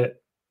 but he got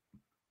it.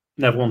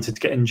 Never wanted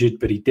to get injured,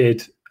 but he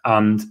did.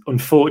 And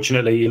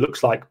unfortunately, it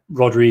looks like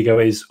Rodrigo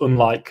is,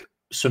 unlike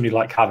somebody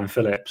like Calvin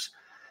Phillips,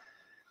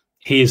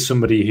 he is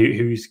somebody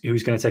who's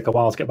going to take a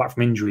while to get back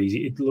from injuries.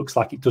 It looks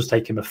like it does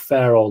take him a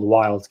fair old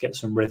while to get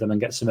some rhythm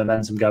and get some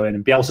momentum going.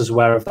 And Bielsa's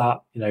aware of that.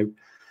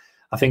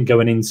 I think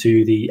going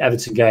into the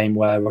Everton game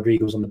where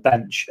Rodrigo was on the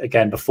bench,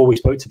 again, before we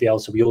spoke to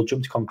Bielsa, we all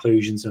jumped to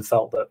conclusions and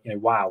felt that,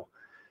 wow,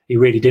 he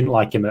really didn't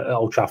like him at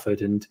Old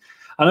Trafford. And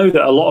I know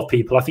that a lot of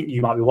people, I think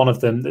you might be one of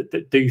them,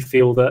 that do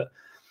feel that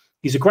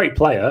he's a great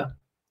player,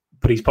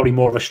 but he's probably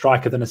more of a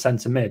striker than a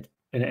centre mid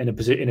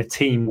in a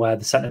team where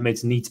the centre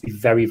mids need to be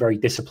very, very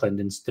disciplined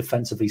and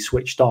defensively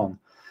switched on.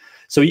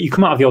 So you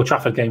come out of the Old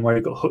Trafford game where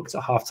he got hooked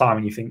at half time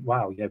and you think,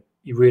 wow,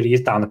 he really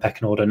is down the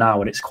pecking order now.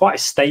 And it's quite a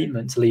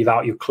statement to leave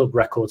out your club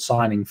record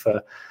signing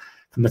for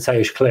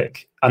Mateusz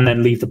Klich and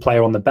then leave the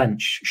player on the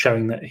bench,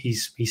 showing that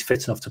he's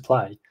fit enough to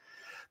play.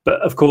 But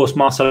of course,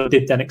 Marcelo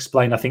did then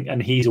explain, I think,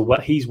 and he's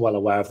well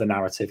aware of the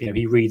narrative.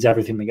 He reads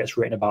everything that gets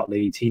written about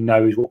Leeds. He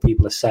knows what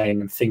people are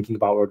saying and thinking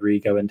about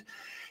Rodrigo. And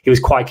he was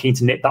quite keen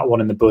to nip that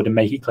one in the bud and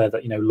make it clear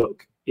that,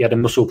 look, he had a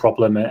muscle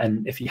problem,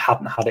 and if he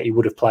hadn't had it, he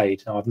would have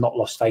played. Now, I've not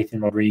lost faith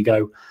in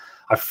Rodrigo.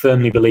 I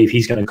firmly believe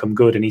he's going to come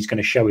good and he's going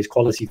to show his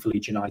quality for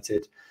Leeds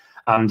United.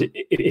 And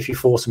if you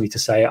force me to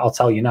say it, I'll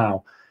tell you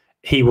now,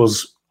 he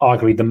was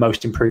arguably the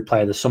most improved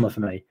player of the summer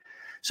for me.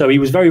 So he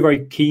was very,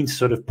 very keen to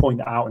sort of point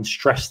that out and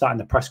stress that in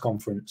the press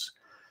conference.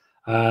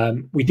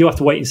 We do have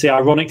to wait and see.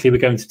 Ironically, we're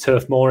going to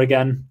Turf Moor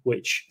again,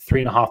 which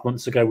 3.5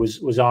 months ago was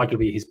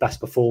arguably his best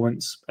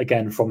performance,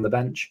 again from the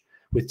bench,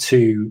 with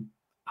 2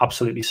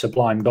 absolutely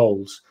sublime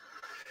goals.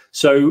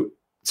 So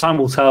time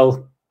will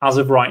tell. As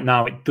of right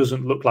now, it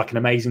doesn't look like an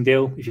amazing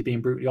deal, if you're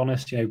being brutally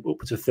honest.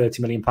 Upwards of £30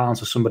 million for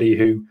somebody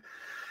who you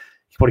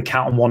probably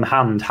count on one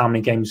hand how many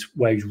games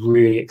where he's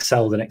really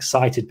excelled and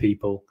excited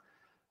people.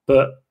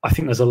 But I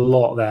think there's a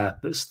lot there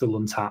that's still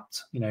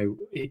untapped. I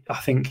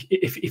think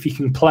if he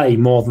can play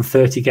more than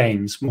 30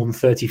 games, more than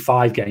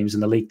 35 games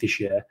in the league this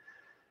year,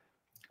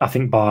 I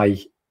think by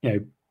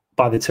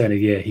the turn of the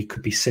year, he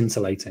could be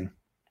scintillating.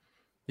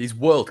 He's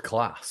world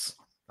class.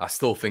 I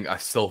still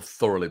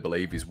thoroughly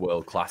believe he's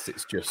world class.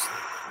 It's just,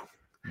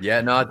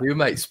 I do,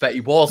 mate.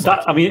 He was.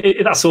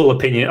 That's all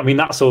opinion.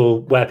 That's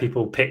all where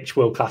people pitch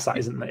world class at,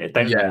 isn't it?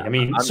 Don't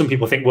they? Some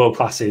people think world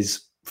class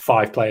is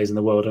 5 players in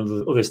the world,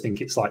 and others think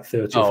it's like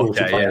 30 or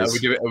 40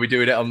 players. Yeah. Are we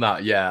doing it on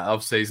that? Yeah,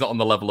 obviously he's not on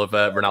the level of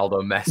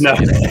Ronaldo, Messi. No.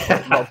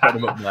 Not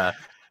putting him up there.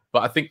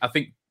 But I think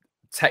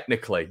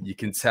technically you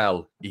can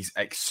tell he's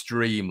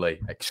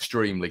extremely,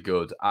 extremely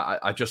good.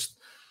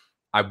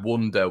 I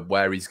wonder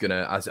where he's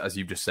gonna, as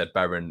you've just said,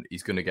 Baron,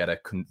 he's gonna get a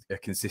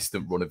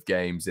consistent run of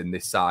games in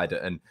this side,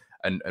 and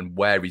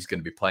where he's going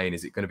to be playing.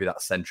 Is it going to be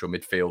that central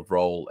midfield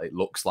role? It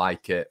looks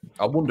like it.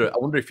 I wonder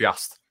if you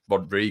asked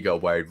Rodrigo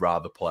where he'd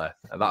rather play.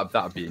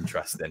 That'd be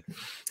interesting.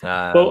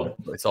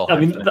 It's all.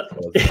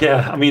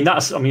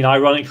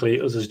 Ironically,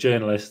 us as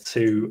journalists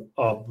who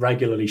are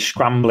regularly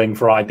scrambling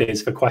for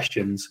ideas for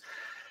questions,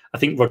 I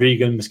think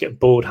Rodrigo must get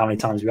bored how many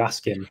times we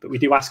ask him. But we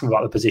do ask him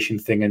about the position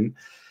thing, and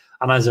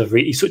as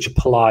he's such a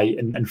polite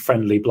and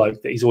friendly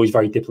bloke that he's always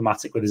very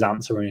diplomatic with his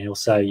answer, and he'll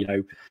say,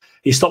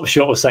 he stops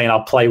short of saying,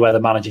 "I'll play where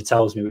the manager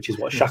tells me," which is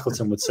what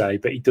Shackleton would say.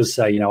 But he does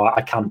say,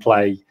 I can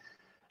play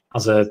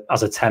as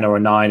a 10 or a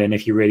 9, and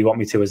if you really want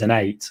me to, as an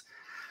 8.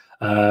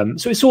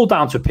 So it's all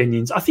down to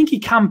opinions. I think he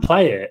can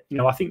play it.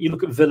 I think you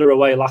look at Villa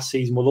away last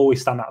season will always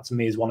stand out to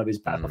me as one of his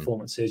better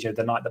performances.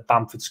 The night that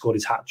Bamford scored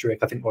his hat-trick,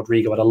 I think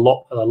Rodrigo had a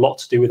lot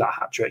to do with that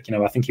hat-trick.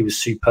 I think he was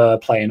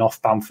superb playing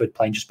off Bamford,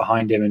 playing just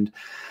behind him, and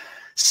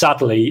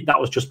sadly, that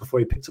was just before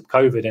he picked up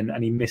COVID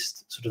and he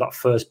missed sort of that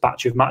first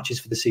batch of matches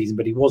for the season,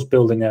 but he was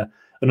building an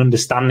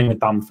understanding with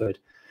Bamford.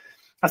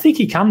 I think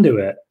he can do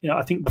it.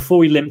 I think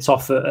before he limped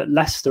off at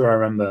Leicester, I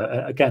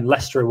remember, again,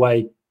 Leicester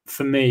away,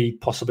 for me,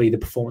 possibly the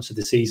performance of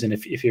the season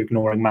if you're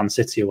ignoring Man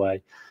City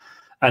away.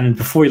 And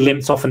before he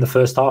limped off in the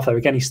first half there,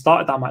 again, he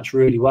started that match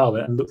really well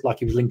and looked like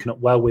he was linking up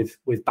well with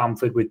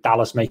Bamford, with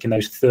Dallas making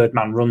those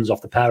third-man runs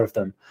off the pair of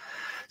them.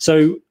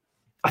 So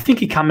I think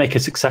he can make a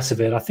success of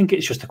it. I think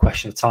it's just a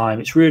question of time.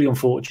 It's really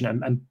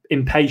unfortunate, and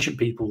impatient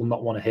people will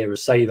not want to hear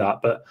us say that.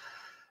 But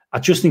I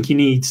just think he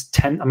needs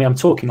 10. I'm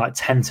talking like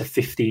 10 to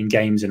 15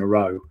 games in a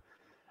row,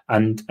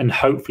 and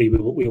hopefully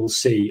we will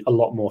see a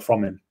lot more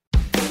from him.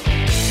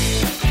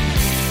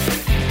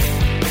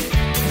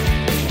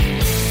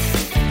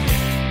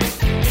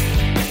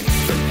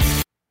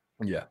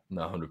 Yeah,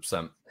 no,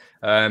 100%.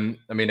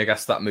 I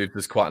guess that moved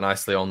us quite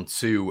nicely on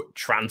to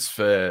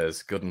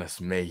transfers.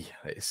 Goodness me.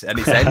 It's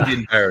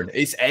ending, Aaron.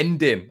 It's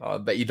ending. I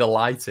bet you're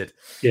delighted.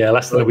 Yeah,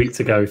 less than a week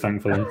to go,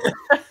 thankfully.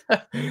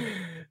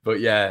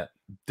 But yeah,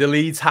 the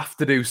Leeds have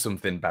to do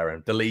something,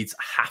 Baron. The Leeds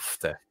have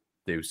to.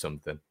 do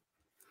something?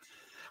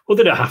 Well,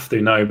 they don't have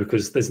to, no,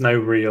 because there's no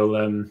real,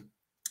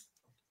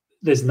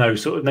 there's no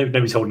sort of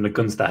nobody's holding a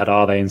gun to their head,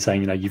 are they, and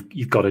saying,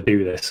 you've got to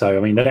do this. So I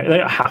mean, they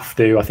don't have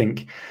to. I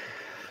think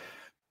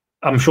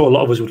I'm sure a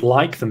lot of us would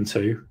like them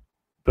to,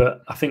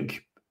 but I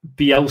think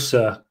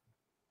Bielsa,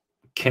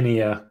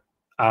 Kinnear,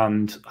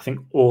 and I think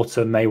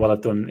Orta may well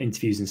have done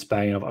interviews in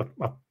Spain.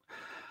 I'm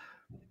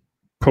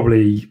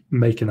probably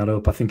making that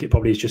up. I think it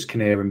probably is just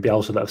Kinnear and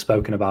Bielsa that have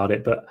spoken about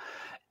it. But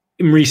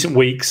in recent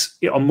weeks,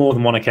 on more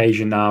than one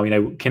occasion now,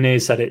 Kinnear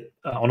said it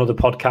on other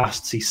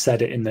podcasts. He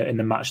said it in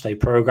the match day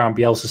program.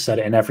 Bielsa said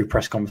it in every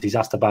press conference he's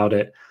asked about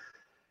it.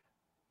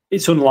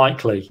 It's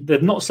unlikely.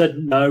 They've not said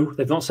no.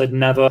 They've not said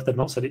never. They've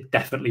not said it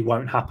definitely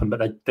won't happen.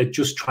 But they're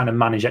just trying to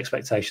manage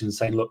expectations and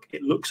saying, look,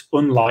 it looks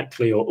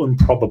unlikely or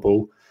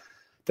improbable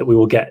that we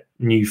will get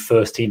new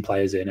first team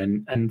players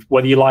in. And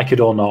whether you like it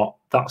or not,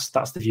 that's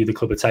the view the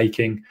club are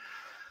taking.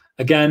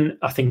 Again,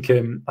 I think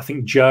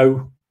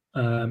Joe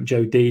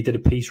D did a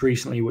piece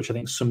recently, which I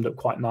think summed up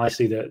quite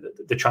nicely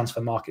the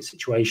transfer market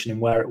situation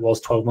and where it was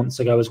 12 months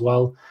ago as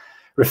well.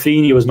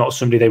 Rafinha was not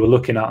somebody they were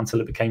looking at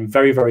until it became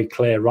very, very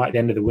clear right at the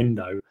end of the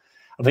window.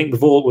 I think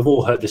we've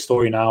all heard the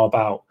story now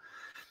about,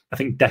 I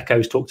think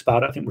Deco's talked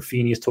about it, I think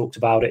Rafinha's talked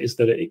about it, is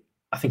that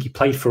I think he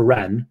played for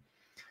Rennes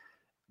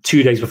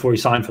 2 days before he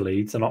signed for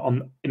Leeds, and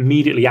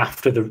immediately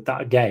after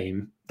that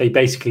game, they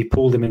basically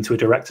pulled him into a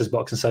director's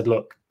box and said,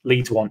 look,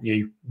 Leeds want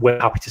you, we're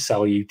happy to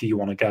sell you, do you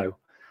want to go?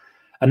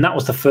 And that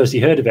was the first he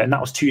heard of it, and that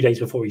was 2 days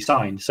before he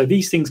signed. So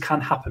these things can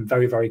happen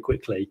very, very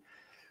quickly.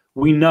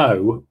 We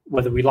know,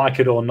 whether we like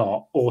it or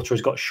not, Orta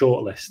has got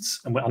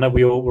shortlists. And I know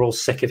we're all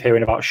sick of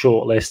hearing about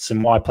shortlists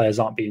and why players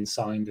aren't being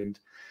signed and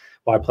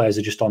why players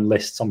are just on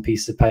lists on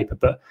pieces of paper.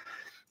 But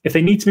if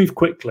they need to move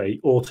quickly,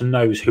 Orta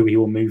knows who he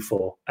will move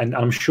for. And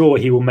I'm sure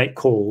he will make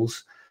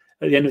calls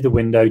at the end of the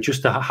window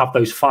just to have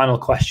those final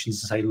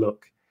questions and say,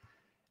 look,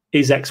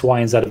 is X,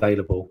 Y, and Z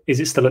available? Is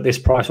it still at this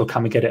price, or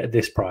can we get it at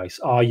this price?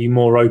 Are you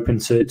more open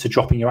to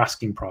dropping your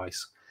asking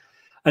price?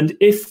 And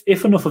if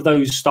enough of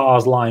those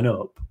stars line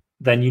up,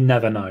 then you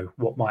never know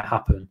what might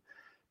happen.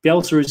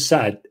 Bielsa has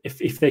said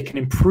if they can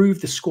improve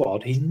the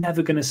squad, he's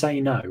never going to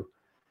say no.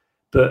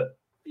 But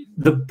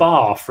the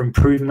bar for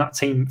improving that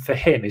team for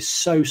him is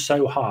so,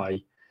 so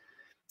high.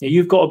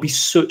 You've got to be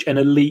such an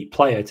elite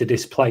player to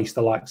displace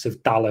the likes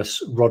of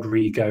Dallas,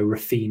 Rodrigo,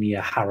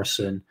 Rafinha,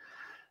 Harrison,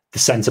 the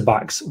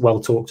centre-backs well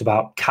talked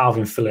about,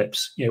 Calvin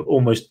Phillips,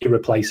 almost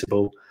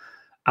irreplaceable,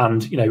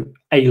 and,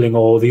 Ayling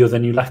or the other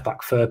new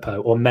left-back,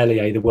 Firpo, or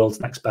Meslier, the world's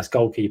next best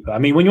goalkeeper. I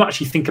mean, when you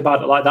actually think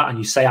about it like that and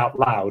you say out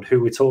loud who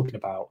we're talking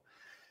about,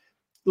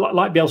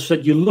 like Bielsa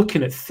said, you're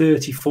looking at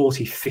 30,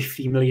 40,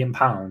 50 million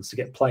pounds to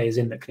get players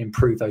in that can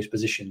improve those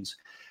positions.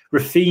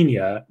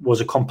 Rafinha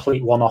was a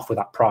complete one-off with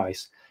that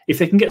price. If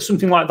they can get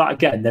something like that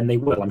again, then they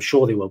will. I'm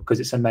sure they will, because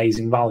it's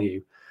amazing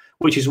value,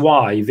 which is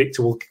why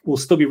Victor will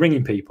still be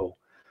ringing people.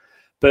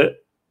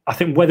 But I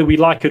think whether we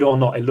like it or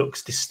not, it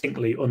looks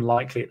distinctly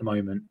unlikely at the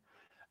moment.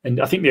 And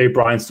I think the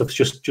O'Brien stuff's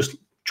just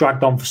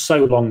dragged on for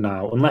so long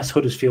now. Unless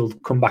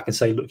Huddersfield come back and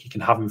say, look, you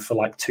can have him for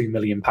like £2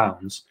 million,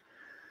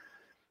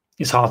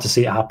 it's hard to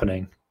see it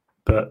happening.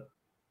 But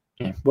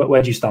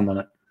where do you stand on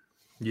it?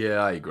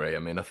 Yeah, I agree. I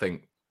mean, I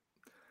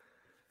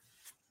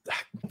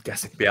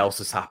guess if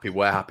Bielsa's happy,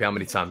 we're happy. How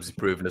many times has he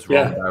proven us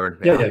wrong there?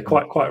 Yeah,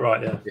 quite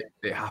right. Yeah,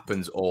 it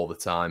happens all the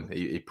time.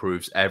 He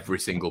proves every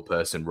single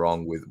person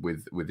wrong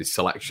with his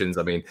selections.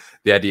 I mean,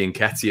 the Eddie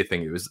Nketiah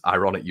thing, it was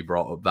ironic you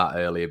brought up that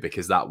earlier,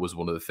 because that was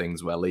one of the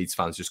things where Leeds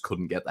fans just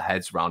couldn't get their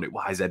heads around it.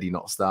 Why is Eddie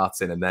not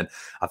starting? And then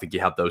I think he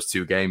had those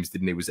two games,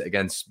 didn't he? Was it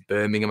against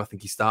Birmingham? I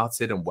think he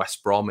started, and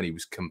West Brom, and he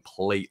was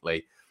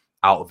completely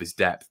out of his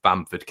depth.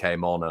 Bamford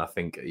came on, and I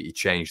think he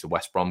changed the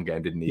West Brom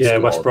game, didn't he?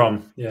 West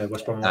Brom. Yeah,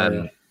 West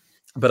Brom.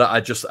 But I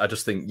just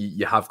think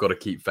you have got to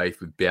keep faith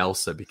with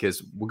Bielsa,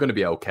 because we're going to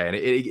be okay. And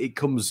it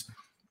comes,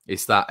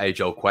 it's that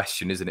age-old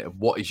question, isn't it?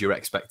 What is your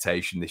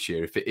expectation this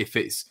year? If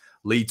it's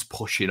Leeds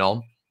pushing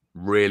on,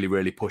 really,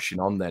 really pushing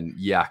on, then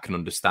I can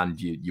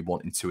understand you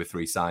wanting 2 or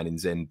 3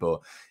 signings in.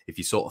 But if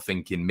you're sort of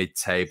thinking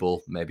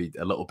mid-table, maybe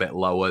a little bit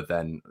lower,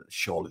 then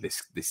surely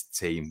this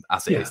team,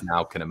 as it is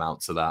now, can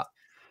amount to that.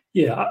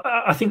 Yeah,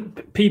 I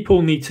think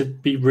people need to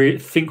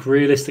think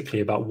realistically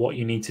about what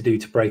you need to do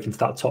to break into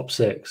that top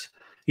 6.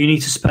 You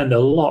need to spend a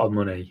lot of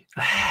money,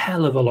 a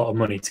hell of a lot of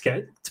money,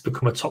 to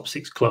become a top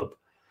 6 club.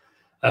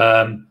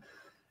 I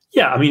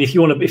mean, if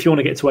you want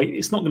to get to 8,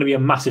 it's not going to be a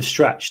massive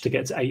stretch to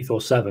get to 8th or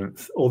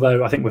 7th.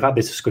 Although I think we've had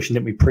this discussion,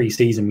 didn't we?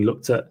 Pre-season, we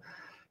looked at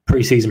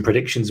pre-season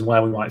predictions and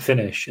where we might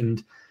finish.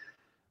 And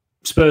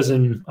Spurs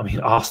and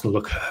Arsenal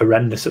look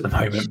horrendous at the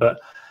moment, but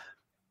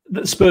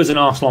Spurs and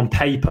Arsenal on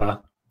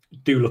paper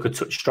do look a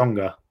touch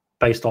stronger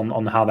based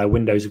on how their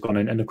windows have gone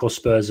in. And of course,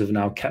 Spurs have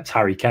now kept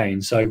Harry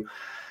Kane. So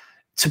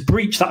to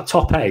breach that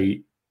top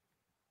 8,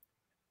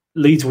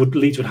 Leeds would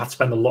have to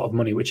spend a lot of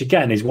money, which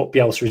again is what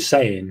Bielsa is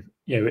saying.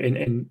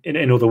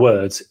 In other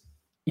words,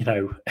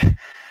 I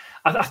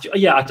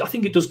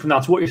think it does come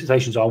down to what your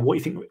expectations are and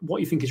what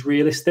you think is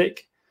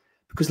realistic.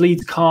 because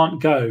Leeds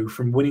can't go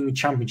from winning the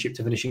Championship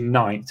to finishing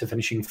ninth to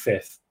finishing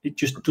fifth. It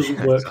just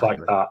doesn't work like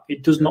that.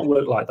 It does not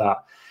work like that.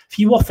 If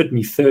you offered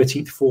me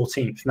 13th,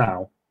 14th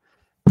now,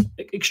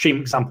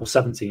 extreme example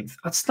 17th,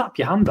 I'd snap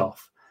your hand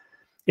off.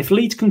 If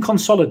Leeds can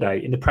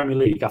consolidate in the Premier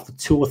League after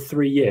 2 or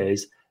 3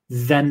 years,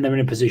 then they're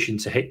in a position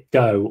to hit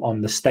go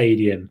on the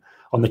stadium,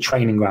 on the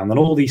training ground, and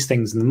all these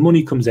things. And the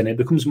money comes in, it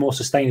becomes more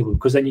sustainable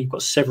because then you've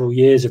got several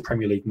years of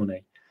Premier League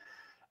money.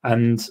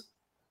 And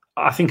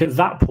I think at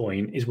that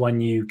point is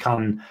when you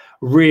can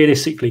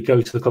realistically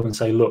go to the club and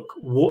say, look,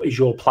 what is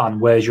your plan?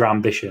 Where's your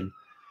ambition?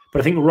 But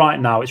I think right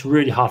now it's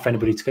really hard for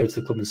anybody to go to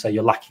the club and say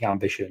you're lacking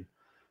ambition.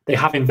 They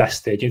have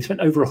invested. They spent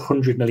over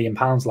 £100 million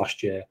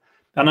last year.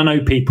 And I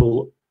know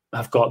people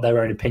have got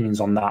their own opinions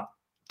on that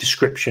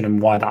description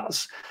and why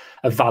that's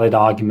a valid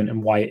argument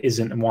and why it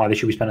isn't and why they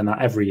should be spending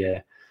that every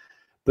year.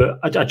 But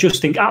I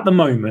just think at the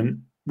moment,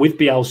 with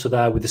Bielsa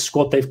there, with the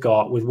squad they've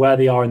got, with where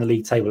they are in the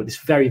league table at this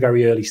very,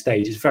 very early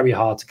stage, it's very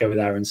hard to go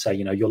there and say,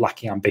 you're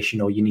lacking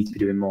ambition or you need to be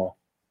doing more.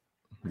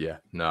 Yeah,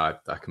 no,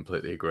 I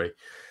completely agree.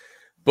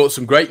 But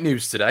some great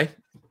news today.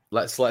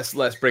 Let's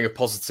bring a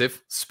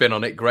positive spin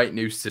on it. Great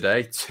news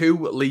today.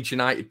 2 Leeds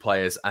United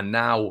players are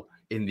now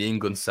in the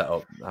England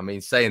setup. I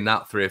mean, saying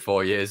that 3 or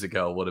 4 years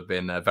ago would have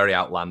been very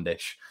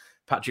outlandish.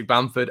 Patrick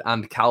Bamford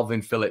and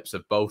Calvin Phillips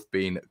have both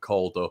been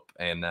called up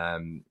in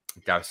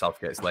Gareth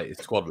Southgate's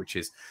latest squad, which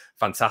is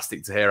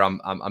fantastic to hear.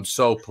 I'm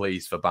so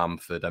pleased for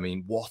Bamford. I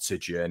mean, what a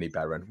journey,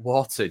 Beren.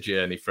 What a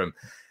journey from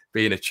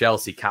being a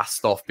Chelsea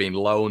cast-off, being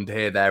loaned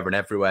here, there and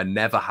everywhere,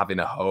 never having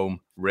a home,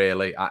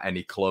 really, at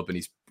any club. And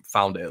he's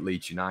found it at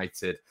Leeds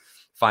United,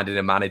 finding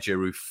a manager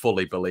who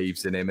fully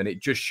believes in him. And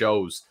it just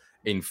shows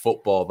in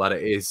football that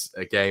it is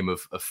a game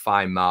of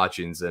fine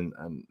margins. And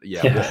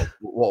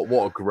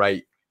what a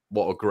great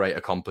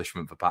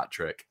accomplishment for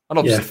Patrick. And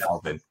obviously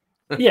Calvin.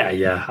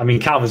 Yeah. I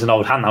mean, Calvin's an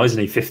old hand now, isn't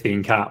he?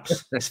 15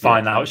 caps. It's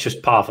fine now. It's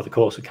just par for the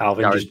course of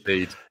Calvin.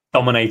 Guaranteed. Just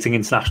dominating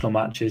international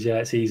matches. Yeah,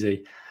 it's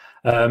easy.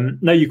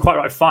 No, you're quite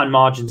right. Fine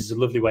margins is a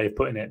lovely way of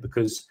putting it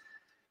because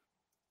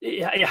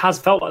it has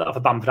felt like that for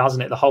Bamford,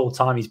 hasn't it? The whole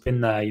time he's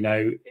been there,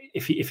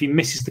 if he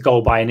misses the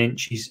goal by an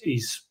inch,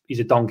 he's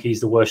a donkey.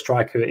 He's the worst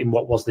striker in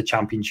what was the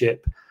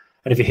Championship.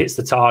 And if he hits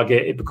the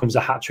target, it becomes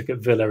a hat trick at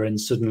Villa,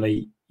 and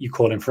suddenly you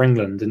call him for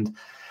England. And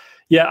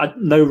I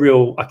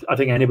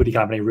think anybody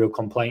can have any real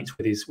complaints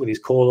with his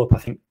call up. I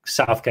think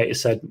Southgate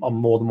has said on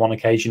more than one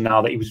occasion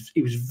now that he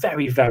was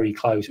very, very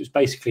close. It was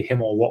basically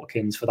him or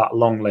Watkins for that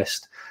long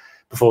list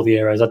before the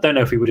Euros. I don't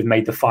know if he would have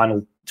made the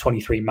final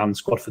 23-man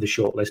squad for the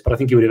shortlist, but I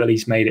think he would have at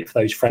least made it for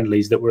those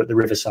friendlies that were at the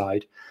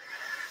Riverside.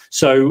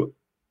 So,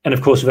 and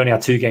of course, we've only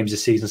had 2 games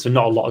this season, so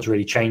not a lot has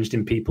really changed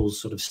in people's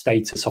sort of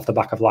status off the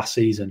back of last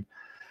season.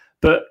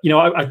 But,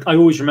 I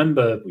always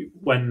remember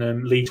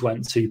when Leeds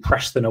went to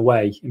Preston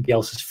away in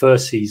Bielsa's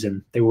first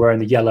season, they were wearing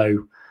the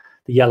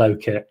yellow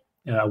kit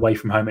away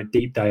from home at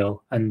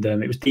Deepdale. And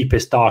it was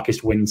deepest,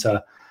 darkest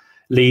winter.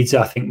 Leeds,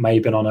 I think, may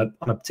have been on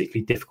a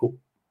particularly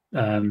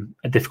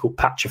difficult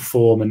patch of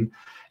form. And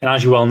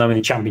as you well know in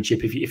the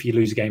Championship, if you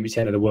lose a game, it's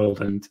the end of the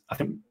world. And I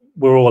think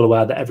we're all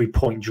aware that every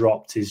point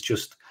dropped is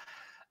just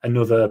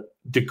another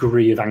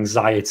degree of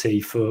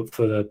anxiety for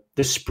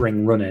the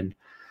spring run-in.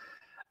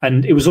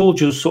 And it was all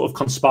just sort of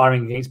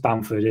conspiring against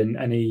Bamford,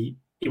 and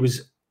it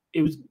was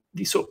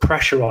the sort of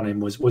pressure on him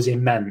was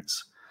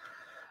immense.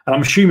 And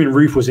I'm assuming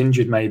Roof was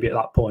injured maybe at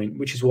that point,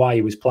 which is why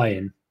he was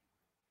playing.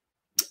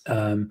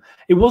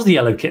 It was the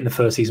yellow kit in the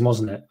first season,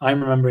 wasn't it?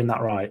 I'm remembering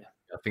that right.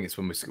 I think it's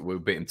when we were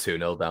beating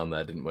 2-0 down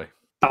there, didn't we?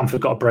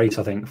 Bamford got a brace,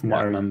 I think, from what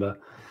I remember.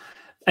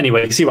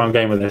 Anyway, you see where I'm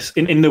going with this.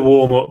 In the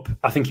warm-up,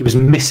 I think he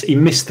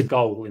missed the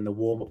goal in the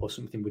warm-up or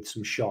something with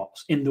some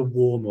shots in the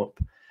warm-up.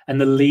 And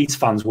the Leeds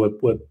fans were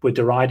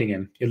deriding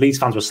him. The Leeds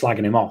fans were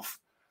slagging him off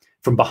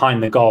from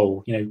behind the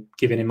goal,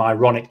 giving him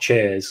ironic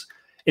cheers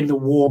in the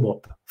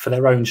warm-up for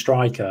their own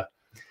striker.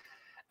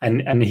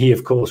 And he,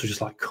 of course, was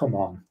just like, come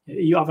on, are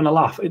you having a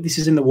laugh? This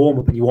is in the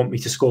warm-up and you want me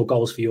to score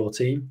goals for your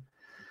team?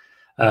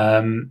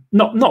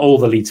 Not all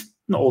the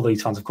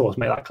Leeds fans, of course,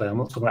 make that clear. I'm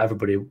not talking about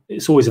everybody.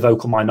 It's always a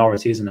vocal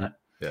minority, isn't it?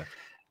 Yeah.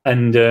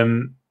 And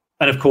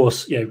of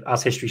course,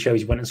 as history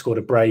shows, he went and scored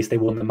a brace. They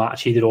won the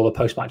match. He did all the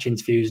post-match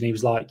interviews, and he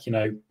was like,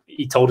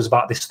 he told us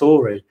about this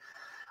story.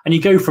 And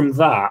you go from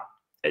that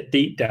at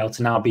Deepdale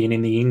to now being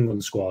in the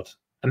England squad.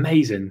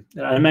 Amazing,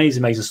 an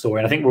amazing story.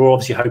 And I think we're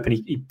obviously hoping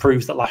he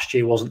proves that last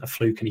year wasn't a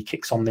fluke, and he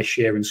kicks on this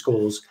year and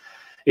scores,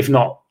 if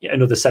not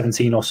another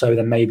 17 or so,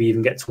 then maybe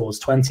even get towards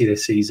 20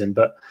 this season.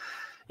 But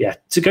yeah,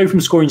 to go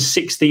from scoring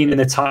 16 in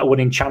the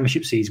title-winning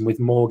Championship season with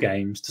more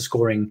games to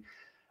scoring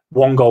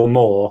 1 goal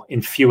more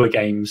in fewer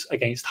games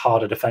against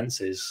harder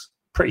defences,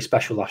 pretty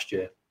special last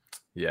year.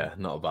 Yeah,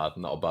 not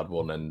a bad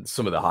one. And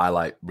some of the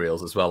highlight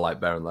reels as well, like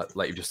Baron,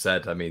 like you just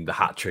said. I mean, the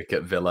hat trick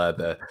at Villa,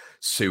 the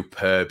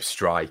superb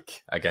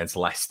strike against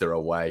Leicester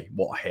away.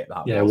 What a hit that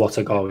was. Yeah, what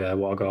a goal. Yeah,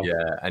 what a goal.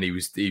 Yeah, and he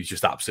was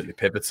just absolutely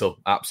pivotal.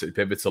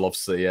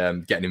 Obviously,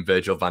 getting in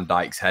Virgil van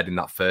Dijk's head in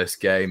that first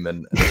game,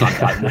 and Van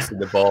Dijk missing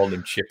the ball and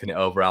him chipping it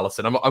over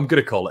Alisson. I'm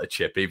going to call it a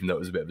chip, even though it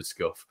was a bit of a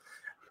scuff.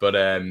 But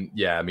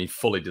yeah, I mean,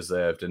 fully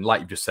deserved. And like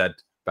you just said,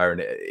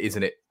 Baron,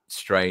 isn't it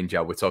strange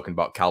how we're talking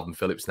about Calvin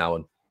Phillips now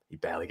and he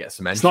barely gets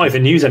a mention? It's not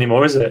even news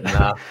anymore, is it?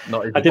 Nah,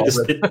 not even.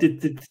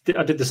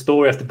 I did the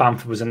story after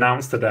Bamford was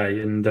announced today,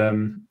 and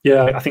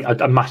I think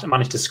I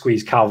managed to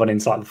squeeze Calvin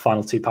into like the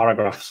final 2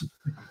 paragraphs.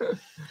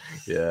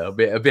 Yeah,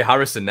 it'll be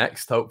Harrison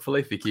next, hopefully,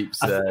 if he keeps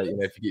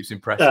if he keeps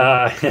impressing.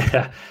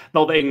 Yeah.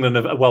 Not that England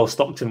are well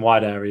stocked in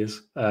wide areas.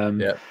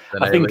 Yeah,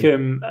 I think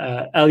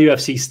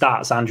LUFC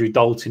stats, Andrew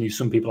Dalton, who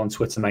some people on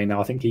Twitter may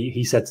know, I think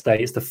he said today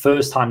it's the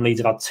first time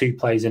Leeds have had 2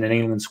 players in an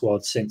England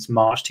squad since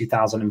March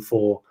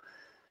 2004.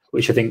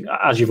 Which I think,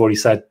 as you've already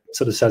said,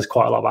 sort of says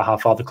quite a lot about how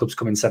far the club's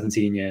come in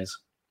 17 years.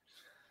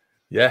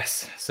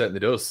 Yes, certainly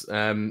does.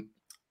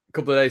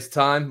 Couple of days'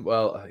 time.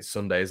 Well, it's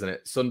Sunday, isn't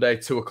it? Sunday,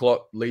 2:00,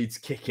 Leeds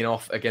kicking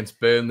off against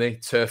Burnley,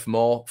 Turf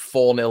Moor,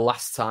 4-0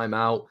 last time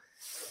out.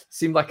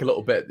 Seemed like it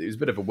was a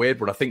bit of a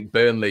weird one. I think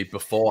Burnley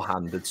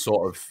beforehand had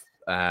sort of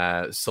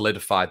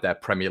solidified their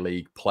Premier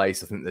League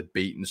place. I think they'd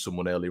beaten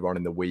someone earlier on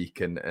in the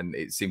week, and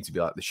it seemed to be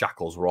like the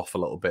shackles were off a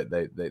little bit.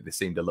 They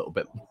seemed a little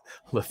bit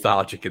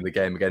lethargic in the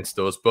game against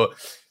us. But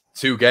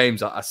 2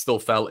 games, I still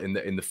felt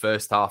in the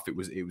first half it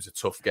was a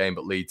tough game.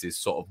 But Leeds'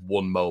 sort of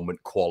one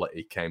moment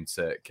quality came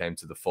to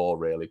the fore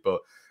really. But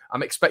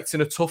I'm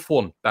expecting a tough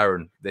one,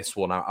 Baron. This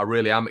one, I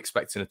really am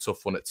expecting a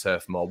tough one at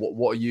Turf Moor.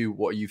 What are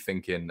you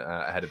thinking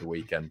ahead of the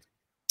weekend?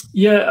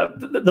 Yeah,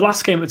 the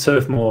last game at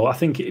Turf Moor, I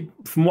think,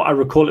 from what I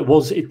recall,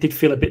 it did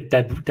feel a bit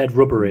dead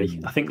rubbery.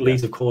 I think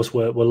Leeds, of course,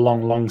 were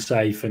long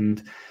safe,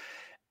 and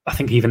I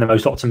think even the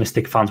most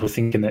optimistic fans were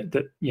thinking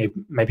that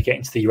maybe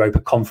getting to the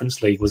Europa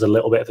Conference League was a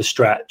little bit of a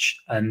stretch,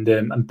 and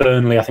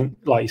Burnley, I think,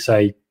 like you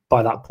say,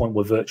 by that point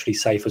were virtually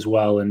safe as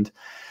well, and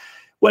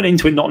went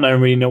into it not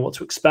knowing really what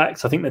to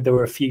expect. I think that there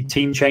were a few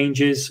team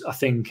changes. I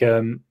think.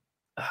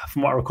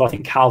 From what I recall, I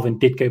think Calvin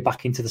did go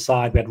back into the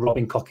side. We had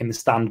Robin Koch in the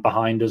stand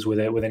behind us with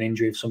an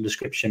injury of some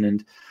description.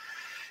 And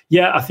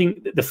yeah, I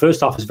think the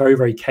first half was very,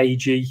 very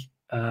cagey.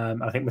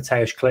 I think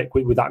Mateusz Klich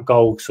with that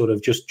goal sort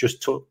of just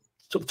took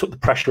the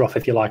pressure off,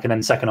 if you like. And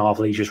then second half,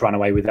 Leeds just ran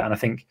away with it. And I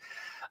think,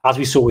 as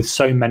we saw with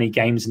so many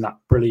games in that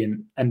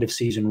brilliant end of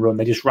season run,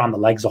 they just ran the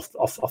legs off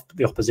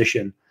the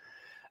opposition.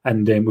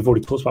 And we've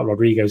already talked about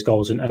Rodrigo's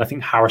goals. And I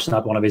think Harrison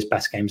had one of his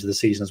best games of the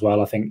season as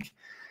well. I think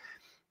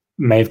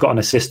may have got an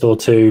assist or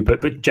 2,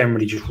 but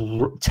generally just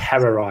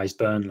terrorised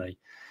Burnley.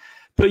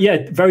 But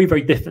yeah, very,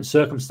 very different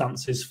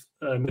circumstances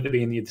with it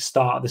being the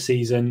start of the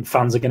season.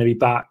 Fans are going to be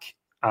back,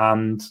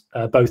 and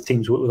both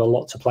teams with a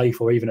lot to play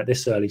for, even at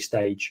this early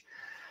stage.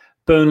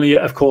 Burnley,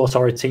 of course,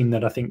 are a team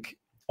that I think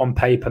on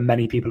paper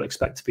many people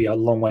expect to be a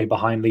long way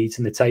behind Leeds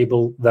in the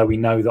table, though we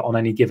know that on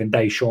any given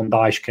day Sean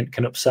Dyche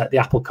can upset the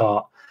apple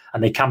cart,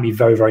 and they can be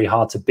very, very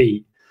hard to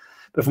beat.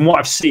 But from what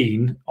I've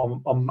seen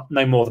on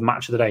no more than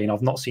Match of the Day, and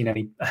I've not seen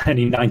any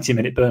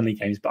 90-minute Burnley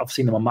games, but I've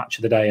seen them on Match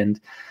of the Day,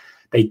 and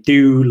they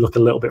do look a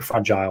little bit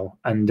fragile.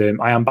 And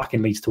I am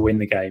backing Leeds to win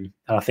the game.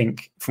 And I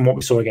think from what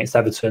we saw against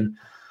Everton,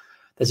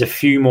 there's a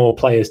few more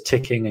players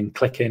ticking and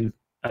clicking.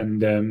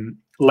 And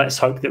let's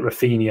hope that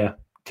Rafinha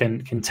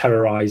can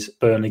terrorise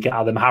Burnley, get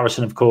at them.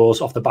 Harrison, of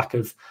course, off the back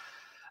of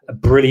a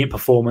brilliant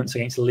performance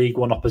against League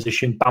One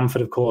opposition.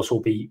 Bamford, of course,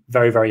 will be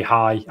very, very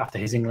high after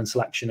his England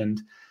selection.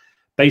 And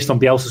based on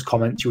Bielsa's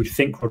comments, you would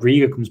think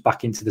Rodrigo comes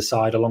back into the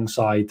side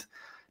alongside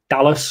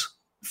Dallas.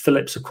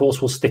 Phillips, of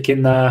course, will stick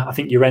in there. I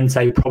think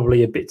Llorente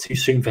probably a bit too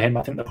soon for him.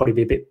 I think they'll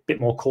probably be a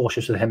bit more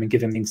cautious with him and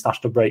give him the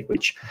international break,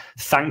 which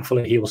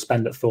thankfully he will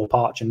spend at Thorpe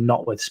Arch and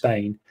not with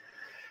Spain.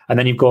 And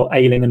then you've got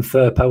Ayling and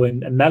Firpo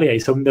and Meslier.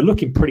 So they're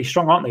looking pretty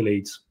strong, aren't they,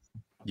 Leeds?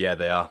 Yeah,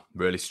 they are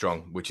really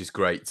strong, which is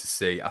great to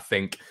see. I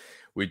think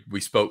we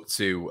spoke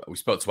to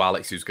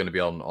Alex, who's going to be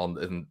on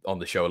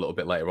the show a little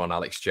bit later on.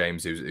 Alex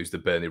James, who's the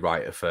Burnley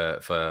writer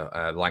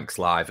for Lancs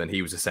Live, and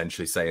he was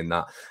essentially saying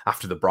that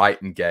after the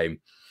Brighton game,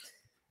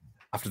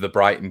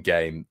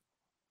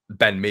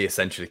 Ben Mee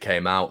essentially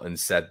came out and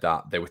said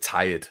that they were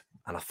tired.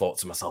 And I thought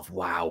to myself,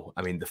 wow.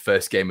 I mean, the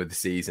first game of the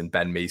season,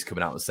 Ben Mee's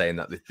coming out and saying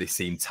that they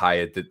seem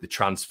tired. The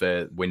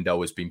transfer window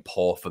has been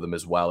poor for them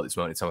as well. At this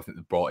moment in time, I think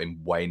they brought in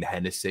Wayne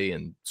Hennessy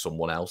and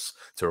someone else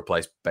to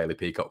replace Bailey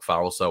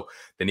Peacock-Farrell. So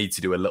they need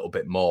to do a little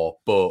bit more.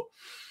 But,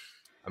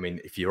 I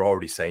mean, if you're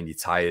already saying you're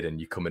tired and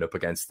you're coming up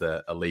against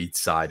a Leeds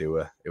side who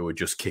are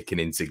just kicking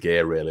into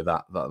gear, really,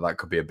 that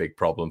could be a big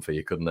problem for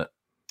you, couldn't it?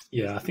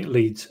 Yeah, I think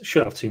Leeds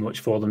should have too much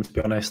for them, to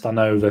be honest. I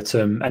know that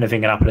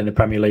anything can happen in the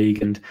Premier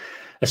League, and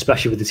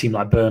especially with a team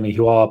like Burnley,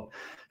 who are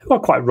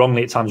quite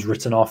wrongly at times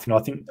written off. You know,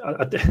 I think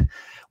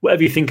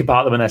whatever you think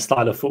about them and their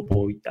style of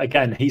football,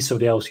 again, he's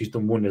somebody else who's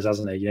done wonders,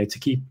 hasn't he? You know, to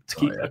keep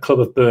a club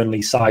of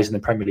Burnley's size in the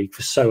Premier League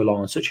for so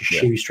long on such a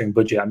shoestring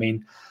budget. I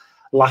mean,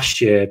 last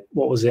year,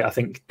 what was it? I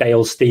think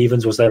Dale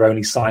Stevens was their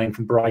only signing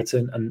from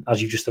Brighton, and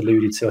as you just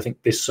alluded to, I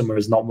think this summer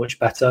is not much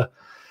better.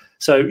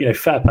 So, you know,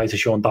 fair play to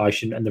Sean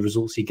Dyche and the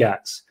results he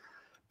gets.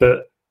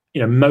 But,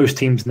 you know, most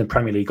teams in the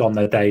Premier League on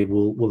their day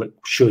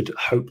should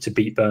hope to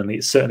beat Burnley.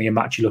 It's certainly a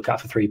match you look at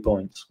for 3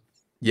 points.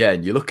 Yeah,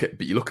 and you look at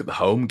the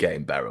home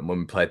game, Baron. When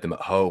we played them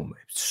at home,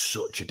 it's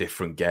such a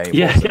different game.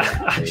 Yeah, Wasn't yeah,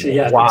 it? actually,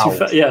 yeah. Wow.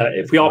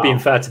 If we are being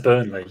fair to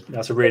Burnley,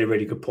 that's a really,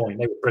 really good point.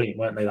 They were brilliant,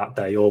 weren't they, that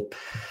day? Or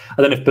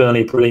I don't know if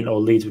Burnley were brilliant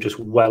or Leeds were just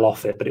well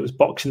off it, but it was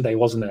Boxing Day,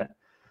 wasn't it?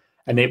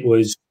 And it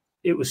was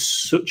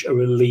such a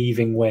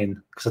relieving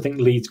win because I think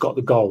Leeds got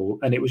the goal,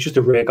 and it was just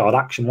a rearguard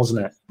action,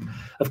 wasn't it?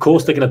 Of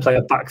course, they're going to play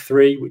a back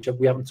three, which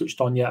we haven't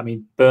touched on yet. I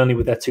mean, Burnley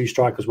with their two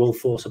strikers will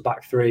force a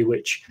back three,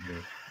 which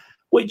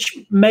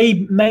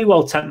may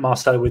well tempt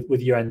Marcelo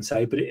with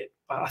Llorente, but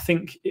I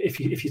think if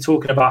you're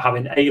talking about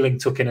having Ayling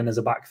tucking in as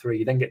a back three,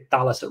 you then get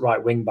Dallas at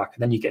right wing back,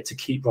 and then you get to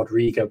keep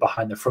Rodrigo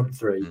behind the front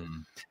three.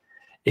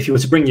 If you were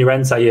to bring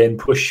Llorente in,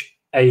 push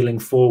Ayling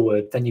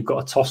forward, then you've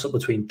got a toss up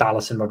between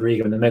Dallas and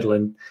Rodrigo in the middle.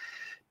 And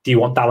do you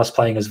want Dallas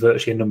playing as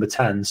virtually a number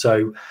 10?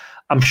 So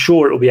I'm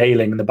sure it will be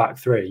Ayling in the back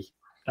three.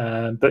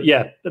 But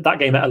yeah, that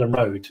game at Ellen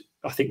Road,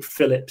 I think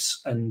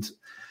Phillips and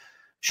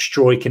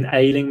Struijk and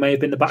Ayling may have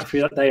been the back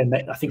three that day, and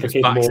I think I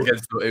gave them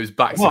all. It was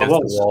backs against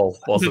the wall,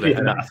 wasn't it?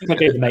 I think I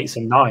gave them 8s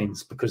and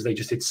 9s because they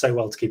just did so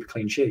well to keep a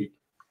clean sheet.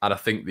 And I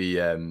think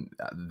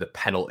the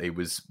penalty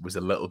was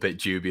a little bit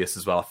dubious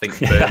as well. I think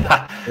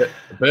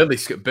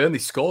Burnley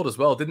scored as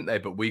well, didn't they?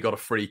 But we got a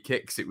free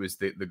kick. So it was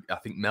I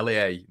think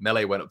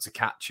Melee went up to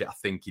catch it. I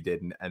think he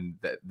did, and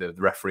the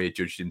referee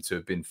judged him to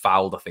have been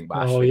fouled. I think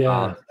by Ashley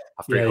Barnes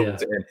after he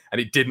hooked it in,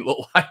 and it didn't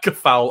look like a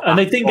foul. And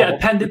they didn't get a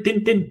pen.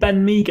 Didn't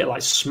Ben Mee get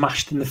like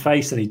smashed in the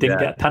face, and he didn't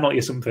get a penalty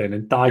or something?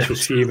 And Dyche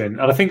was fuming.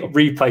 And I think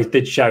replays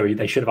did show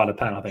they should have had a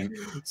pen. I think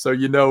so.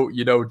 You know,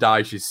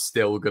 Dyche is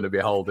still going to be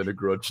holding a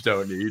grudge,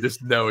 don't you? You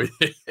just know he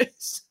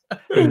is.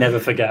 He never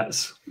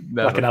forgets,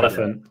 like an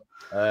elephant.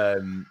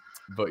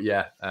 But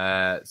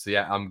yeah, so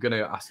yeah, I'm going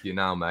to ask you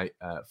now, mate,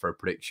 for a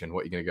prediction.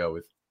 What are you going to go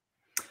with?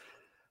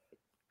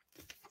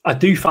 I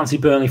do fancy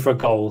Burnley for a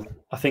goal.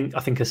 I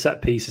think a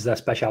set piece is their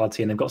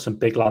speciality, and they've got some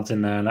big lads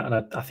in there. And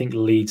I think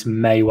Leeds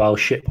may well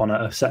ship on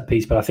a set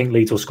piece, but I think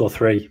Leeds will score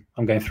 3.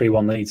 I'm going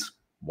 3-1 Leeds.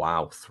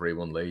 Wow,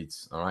 3-1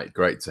 Leeds. All right,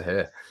 great to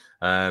hear.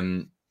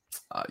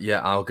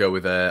 Yeah, I'll go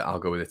with a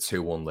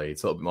 2-1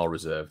 Leeds. A little bit more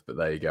reserved, but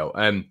there you go.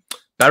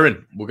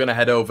 Baron, we're going to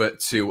head over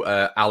to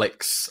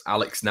Alex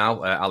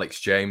now.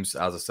 Alex James,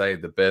 as I say,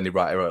 the Burnley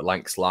writer at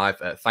Lancs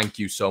Live. Thank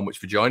you so much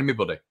for joining me,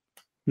 buddy.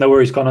 No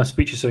worries, Connor.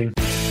 Speak to you soon.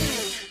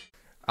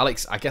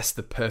 Alex, I guess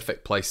the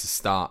perfect place to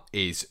start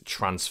is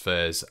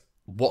transfers.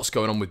 What's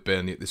going on with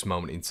Burnley at this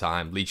moment in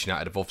time? Leeds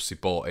United have obviously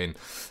bought in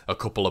a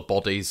couple of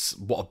bodies.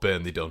 What have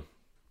Burnley done?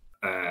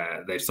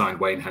 They've signed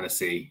Wayne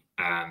Hennessy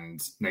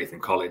and Nathan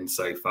Collins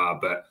so far,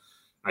 but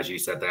as you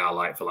said, they are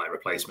like-for-like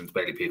replacements.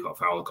 Bailey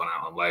Peacock-Farrell has gone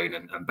out on loan,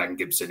 and Ben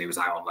Gibson, who was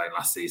out on loan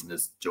last season,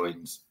 has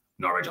joined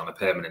Norwich on a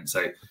permanent.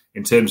 So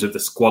in terms of the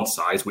squad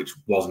size, which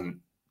wasn't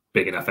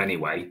big enough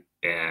anyway,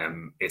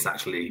 it's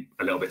actually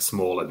a little bit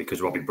smaller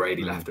because Robbie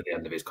Brady left at the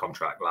end of his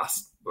contract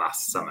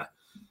last summer.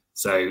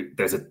 So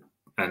there's a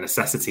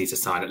necessity to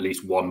sign at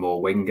least one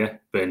more winger.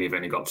 Burnley have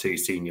only got 2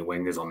 senior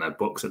wingers on their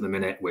books at the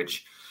minute,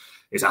 which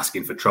is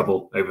asking for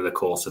trouble over the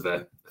course of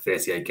a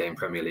 38-game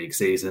Premier League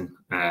season.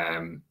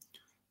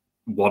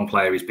 One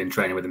player who's been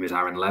training with him is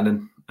Aaron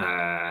Lennon,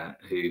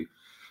 who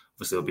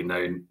obviously will be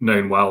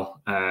known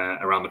well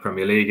around the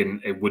Premier League,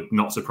 and it would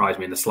not surprise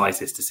me in the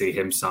slightest to see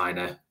him sign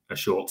a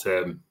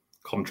short-term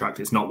contract.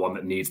 It's not one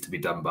that needs to be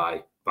done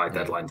by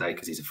deadline day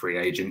because he's a free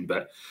agent,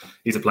 but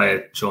he's a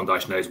player Sean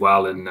Dyche knows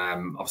well, and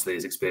obviously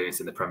his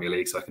experience in the Premier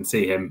League. So I can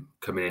see him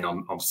coming in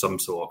on some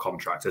sort of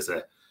contract as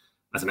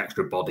an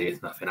extra body,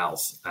 if nothing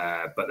else.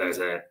 But there's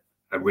a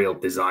real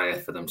desire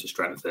for them to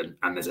strengthen,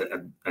 and there's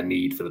a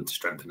need for them to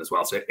strengthen as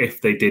well. So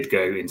if they did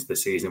go into the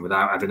season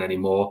without adding any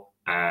more,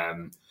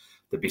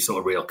 there'd be sort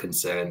of real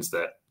concerns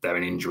that they're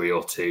an injury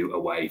or two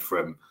away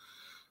from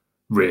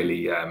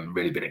really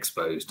being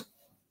exposed.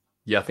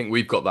 Yeah, I think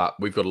we've got that.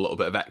 We've got a little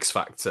bit of X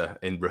factor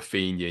in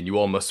Rafinha, and you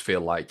almost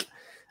feel like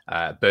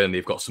Burnley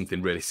have got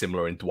something really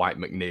similar in Dwight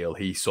McNeil.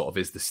 He sort of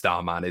is the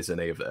star man, isn't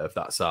he, of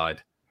that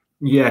side?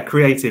 Yeah,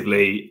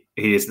 creatively,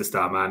 he is the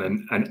star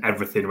man, and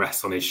everything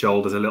rests on his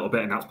shoulders a little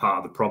bit, and that's part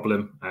of the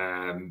problem.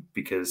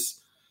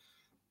 Because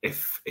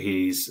if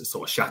he's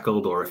sort of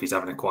shackled or if he's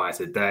having a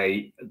quieter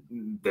day,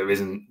 there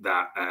isn't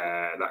that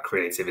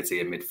creativity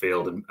in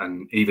midfield,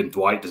 and even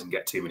Dwight doesn't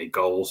get too many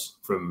goals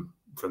from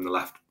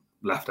the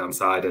left-hand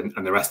side,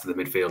 and the rest of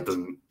the midfield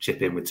doesn't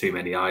chip in with too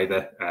many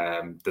either.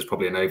 There's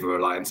probably an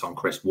over-reliance on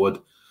Chris Wood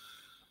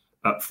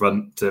up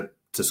front to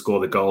score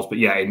the goals. But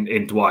yeah,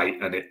 in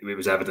Dwight, and it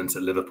was evident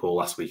at Liverpool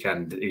last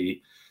weekend,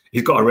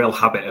 he's got a real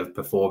habit of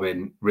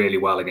performing really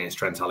well against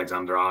Trent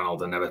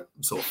Alexander-Arnold, and there were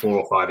sort of 4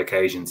 or 5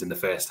 occasions in the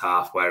first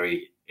half where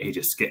he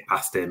just skipped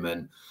past him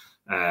and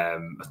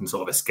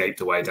sort of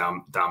escaped away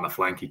down the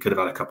flank. He could have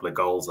had a couple of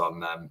goals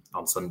on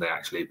Sunday,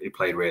 actually. He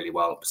played really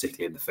well,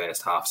 particularly in the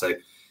first half. So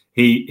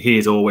he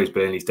is always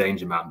Burnley's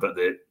danger man, but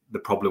the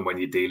problem when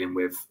you're dealing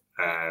with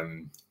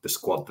the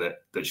squad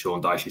that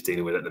Sean Dyche is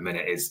dealing with at the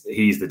minute is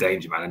he's the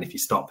danger man, and if you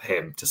stop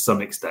him, to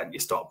some extent, you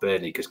stop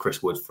Burnley, because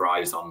Chris Wood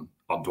thrives on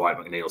Dwight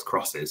McNeil's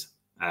crosses,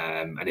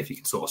 and if you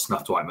can sort of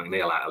snuff Dwight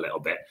McNeil out a little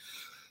bit,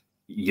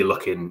 you're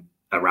looking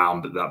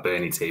around that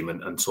Burnley team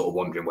and sort of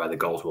wondering where the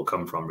goals will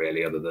come from,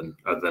 really, other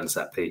than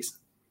set piece.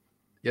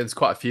 Yeah, there's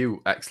quite a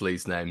few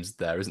ex-Leeds names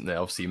there, isn't there?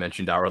 Obviously, you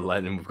mentioned Aaron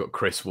Lennon. We've got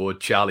Chris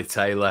Wood, Charlie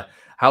Taylor.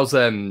 How's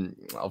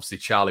obviously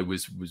Charlie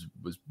was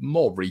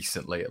more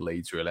recently at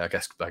Leeds, really. I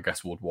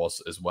guess Wood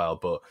was as well.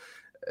 But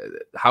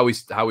how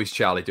is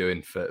Charlie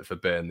doing for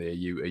Burnley?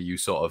 Are you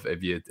sort of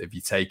have you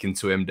taken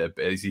to him?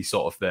 Is he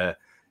sort of the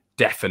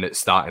definite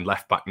starting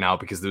left back now?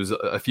 Because there was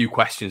a few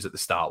questions at the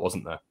start,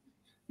 wasn't there?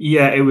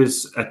 Yeah, it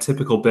was a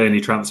typical Burnley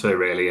transfer,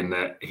 really, in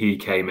that he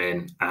came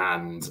in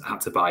and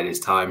had to bide his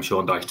time.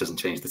 Sean Dyche doesn't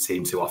change the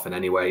team too often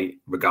anyway,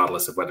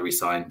 regardless of whether he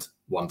signed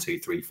 1, 2,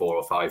 3, 4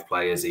 or 5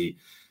 players.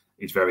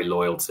 He's very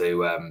loyal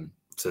to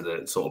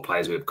the sort of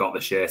players who have got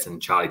the shirt.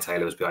 And Charlie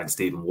Taylor was behind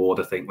Stephen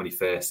Ward, I think, when he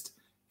first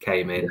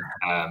came in.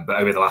 But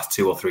over the last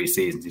 2 or 3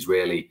 seasons, he's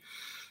really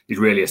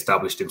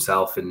established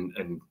himself.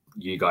 And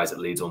you guys at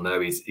Leeds will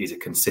know he's a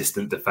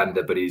consistent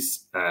defender, but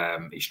he's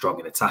strong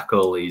in a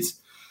tackle.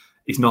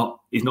 He's not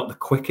the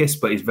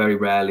quickest, but he's very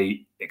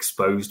rarely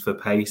exposed for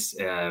pace.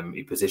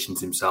 He positions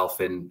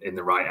himself in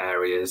the right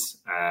areas.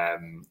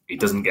 He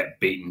doesn't get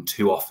beaten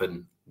too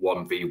often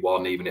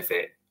 1v1, even if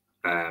it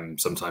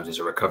sometimes is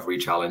a recovery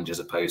challenge as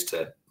opposed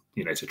to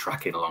to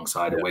tracking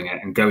alongside a winger.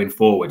 And going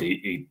forward,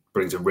 he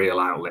brings a real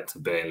outlet to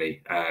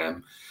Burnley.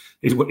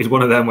 He's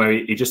one of them where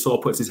he just sort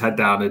of puts his head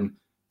down and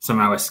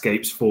somehow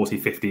escapes 40,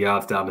 50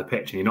 yards down the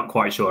pitch. And you're not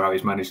quite sure how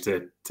he's managed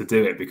to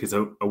do it, because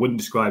I wouldn't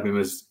describe him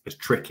as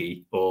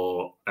tricky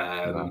or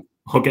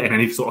getting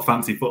any sort of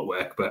fancy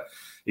footwork, but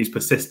he's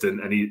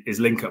persistent, and his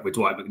link up with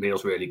Dwight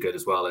McNeil's really good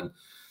as well. And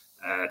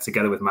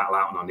together with Matt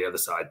Loughton on the other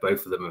side,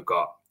 both of them have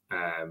got,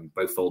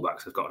 both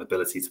fullbacks have got an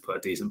ability to put a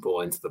decent ball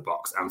into the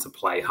box and to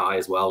play high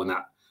as well. And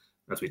that,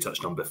 as we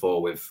touched on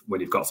before, when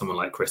you've got someone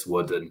like Chris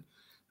Wood and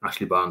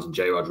Ashley Barnes and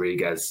Jay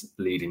Rodriguez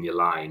leading your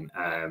line,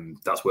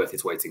 that's worth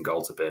its weight in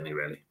goal to Burnley,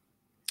 really.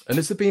 And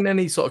has there been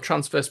any sort of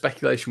transfer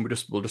speculation?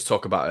 We'll just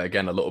talk about it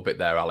again a little bit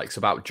there, Alex,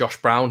 about Josh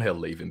Brownhill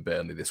leaving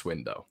Burnley this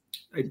window.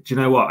 Do you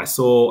know what? I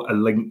saw a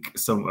link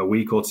a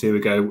week or two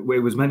ago. It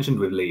was mentioned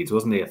with Leeds,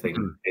 wasn't he? I think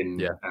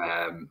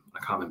I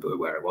can't remember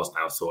where it was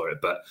now. I saw it,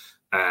 but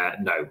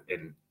no,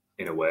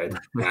 in a word,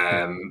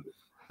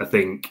 I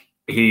think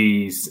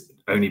he's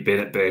only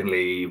been at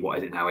Burnley. What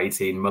is it now?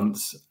 18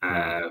 months.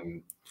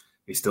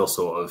 He's still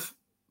sort of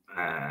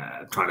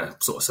trying to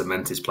sort of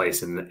cement his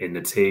place in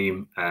the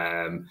team.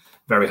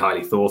 Very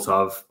highly thought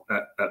of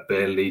at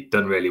Burnley.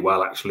 Done really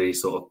well, actually.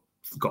 Sort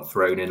of got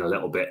thrown in a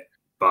little bit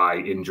by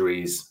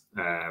injuries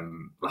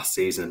last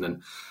season,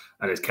 and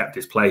has kept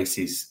his place.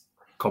 He's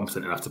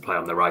competent enough to play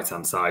on the right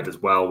hand side as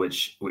well,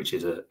 which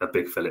is a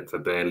big fillip for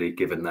Burnley,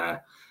 given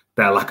their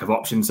lack of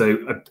options.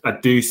 So I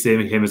do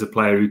see him as a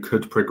player who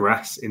could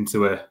progress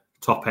into a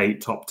top 8,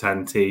 top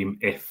 10 team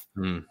if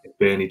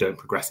Burnley don't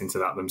progress into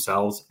that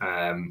themselves.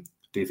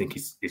 Do you think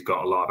he's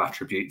got a lot of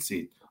attributes?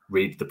 He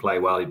reads the play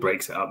well. He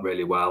breaks it up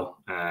really well.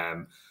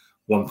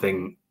 One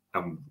thing,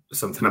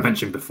 something I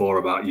mentioned before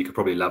about you could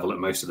probably level at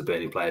most of the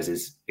Burnley players,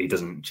 is he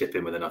doesn't chip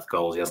in with enough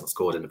goals. He hasn't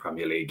scored in the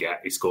Premier League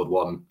yet. He scored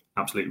one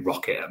absolute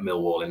rocket at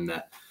Millwall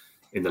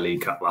in the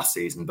League Cup last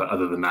season, but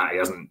other than that, he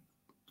hasn't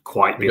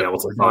quite been able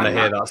to find that. We don't want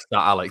to hear that stat,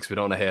 Alex. We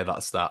don't want to hear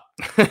that stat.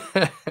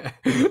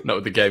 Not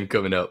with the game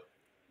coming up.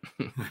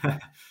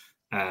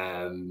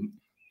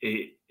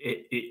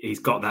 He's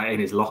got that in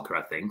his locker,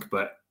 I think,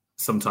 but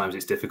sometimes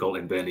it's difficult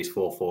in Burnley's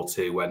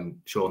 4-4-2 when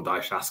Sean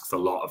Dyche asks a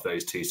lot of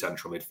those 2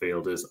 central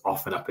midfielders,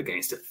 often up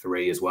against a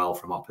 3 as well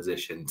from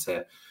opposition,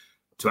 to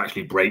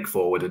actually break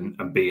forward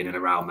and be in and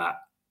around that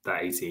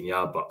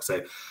 18-yard box.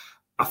 So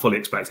I fully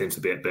expect him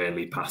to be at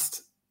Burnley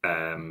past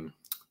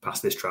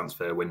this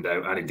transfer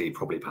window, and indeed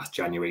probably past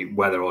January,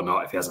 whether or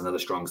not, if he has another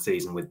strong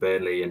season with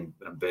Burnley and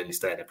Burnley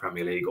stay in the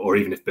Premier League, or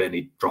even if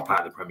Burnley drop out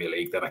of the Premier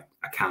League, then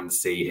I can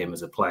see him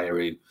as a player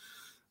who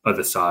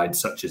other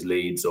sides such as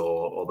Leeds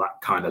or that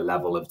kind of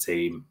level of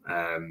team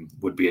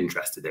would be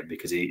interested in,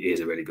 because he is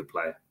a really good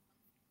player.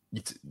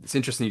 It's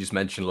interesting you just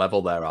mentioned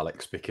level there,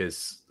 Alex,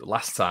 because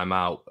last time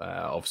out,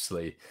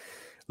 obviously,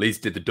 Leeds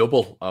did the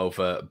double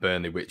over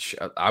Burnley, which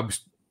I was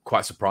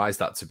quite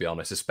surprised at, to be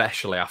honest,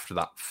 especially after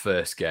that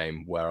first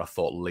game where I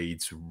thought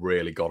Leeds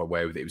really got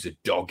away with it. It was a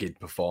dogged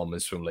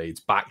performance from Leeds,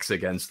 backs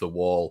against the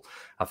wall.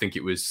 I think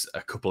it was a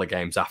couple of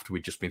games after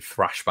we'd just been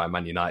thrashed by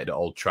Man United at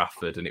Old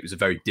Trafford, and it was a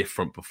very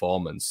different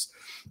performance.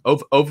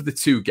 Over the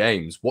 2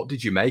 games, what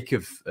did you make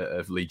of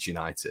Leeds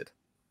United?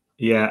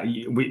 Yeah,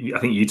 I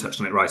think you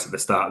touched on it right at the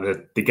start.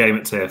 The game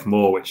at Turf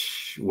Moor,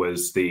 which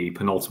was the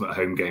penultimate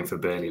home game for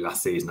Burnley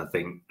last season, I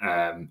think,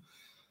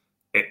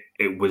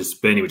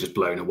 Burnley were just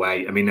blown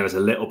away. I mean, there was a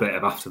little bit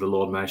of after the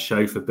Lord Mayor's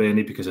show for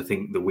Burnley, because I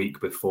think the week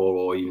before,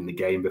 or even the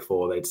game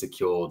before, they'd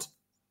secured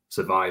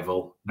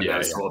survival. And there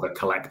was sort of a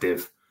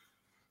collective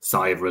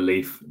sigh of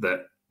relief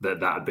that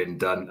had been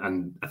done.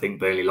 And I think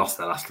Burnley lost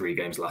their last 3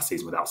 games last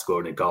season without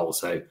scoring a goal.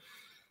 So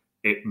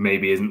it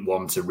maybe isn't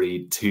one to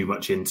read too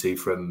much into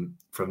from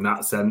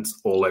that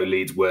sense, although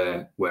Leeds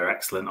were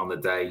excellent on the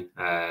day,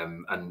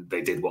 and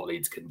they did what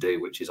Leeds can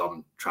do, which is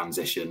on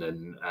transition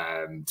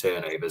and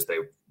turnovers.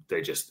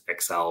 they just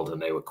excelled, and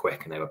they were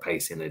quick and they were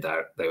pacey and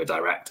they were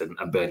direct, and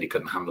Burnley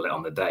couldn't handle it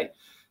on the day.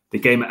 The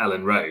game at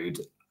Ellen Road,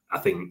 I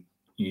think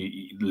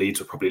Leeds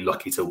were probably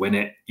lucky to win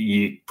it.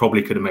 You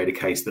probably could have made a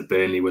case that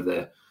Burnley were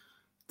the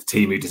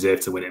team who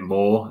deserved to win it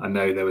more. I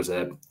know there was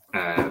it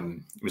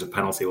was a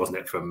penalty, wasn't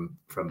it, from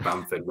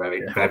Bamford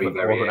very early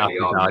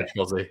on.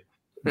 Was he?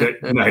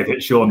 that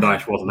Sean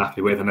Dyche wasn't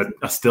happy with, and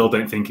I still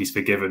don't think he's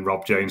forgiven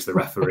Rob Jones, the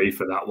referee,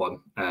 for that one.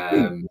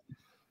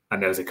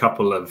 And there was a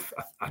couple of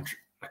I'm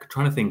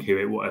trying to think who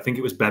it was. I think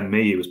it was Ben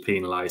Mee who was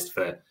penalised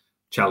for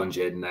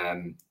challenging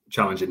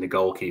the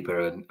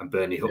goalkeeper, and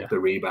Burnley hooked the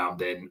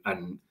rebound in.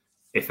 And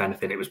if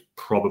anything, it was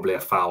probably a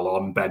foul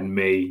on Ben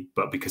Mee,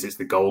 but because it's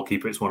the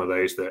goalkeeper, it's one of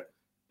those that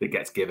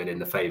gets given in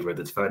the favour of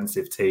the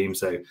defensive team.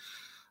 So,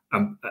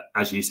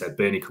 as you said,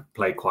 Burnley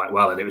played quite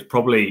well, and it was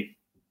probably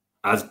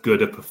as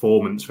good a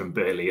performance from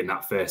Burnley in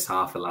that first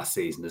half of last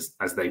season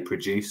as they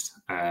produced,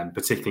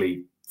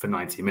 particularly for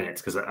 90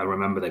 minutes, because I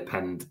remember they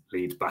penned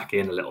Leeds back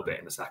in a little bit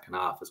in the second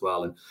half as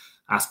well, and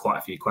asked quite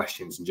a few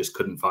questions and just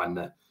couldn't find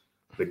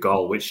the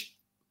goal, which,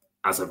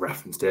 as I've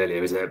referenced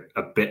earlier, is a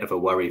bit of a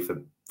worry for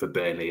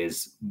Burnley.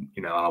 Is,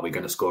 are we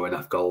going to score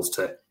enough goals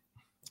to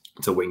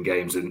win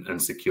games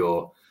and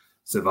secure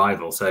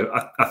survival? So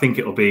I think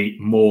it'll be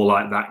more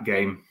like that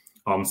game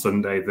on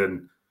Sunday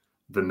than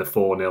the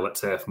 4-0 at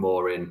Turf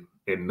Moor in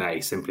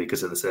May, simply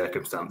because of the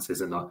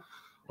circumstances. And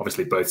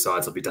obviously both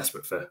sides will be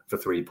desperate for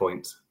 3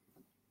 points.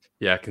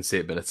 Yeah, I can see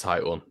it being a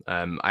tight one.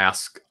 I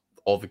ask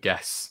all the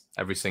guests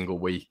every single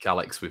week.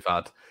 Alex, we've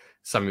had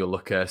Samuel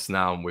Luckhurst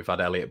now, and we've had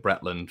Elliot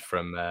Bretland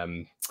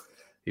from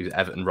he was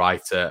Everton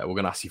writer. We're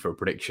going to ask you for a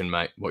prediction,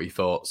 mate. What are your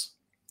thoughts?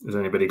 Has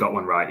anybody got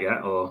one right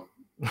yet, or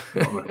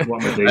what am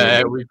I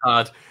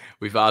doing?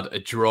 We've had a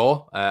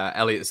draw.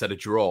 Elliot said a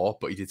draw,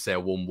 but he did say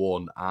a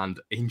 1-1. And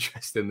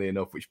interestingly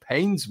enough, which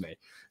pains me,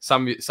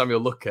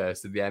 Samuel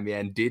Luckhurst at the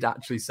MEN did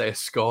actually say a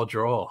score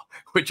draw,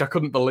 which I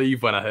couldn't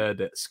believe when I heard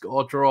it.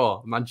 Score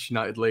draw, Manchester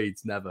United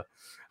Leeds, never.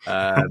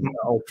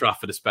 Old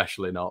Trafford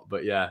especially not.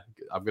 But yeah,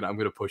 I'm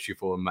gonna push you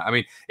for them. I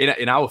mean,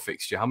 in our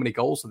fixture, how many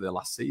goals were there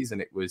last season?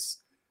 It was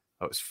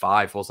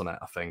 5, wasn't it?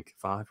 I think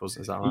 5 was.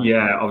 Is that right?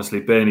 Yeah,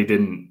 obviously Burnley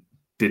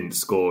didn't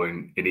score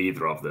in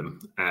either of them.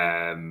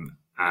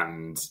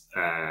 And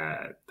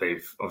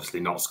they've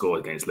obviously not scored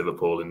against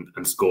Liverpool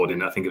and scored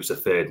in, I think it was the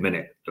 3rd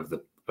minute of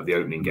the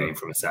opening game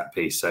from a set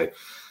piece. So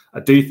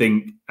I do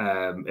think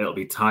it'll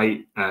be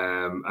tight,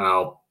 and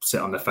I'll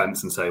sit on the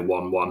fence and say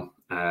 1-1.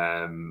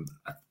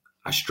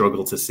 I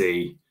struggle to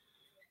see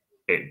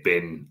it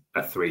being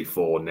a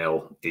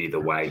 3-4-0 either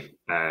way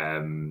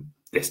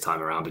this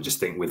time around. I just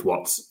think with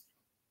what's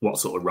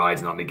sort of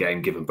riding on the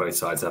game, given both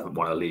sides haven't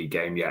won a league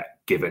game yet,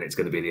 given it's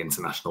going to be the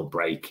international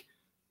break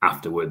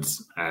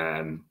afterwards,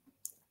 and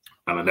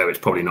I know it's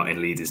probably not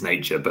in Leeds'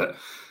 nature, but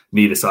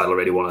neither side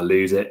already want to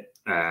lose it,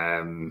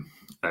 and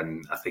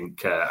I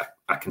think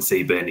I can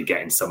see Burnley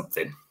getting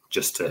something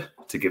just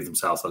to give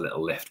themselves a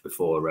little lift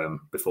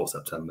before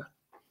September.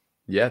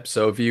 Yeah,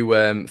 so have you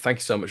thank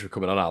you so much for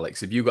coming on,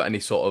 Alex. Have you got any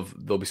sort of,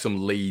 there'll be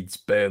some Leeds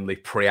Burnley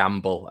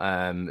preamble,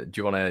 do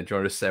you want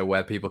to say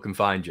where people can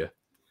find you?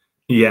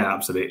 Yeah,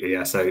 absolutely.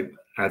 Yeah, so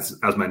as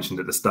mentioned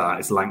at the start,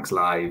 it's Lancs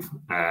Live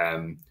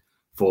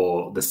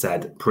for the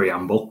said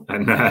preamble,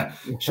 and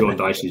Sean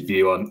Dyche's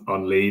view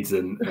on Leeds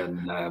and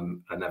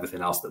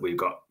everything else that we've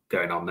got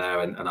going on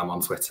there, and I'm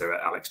on Twitter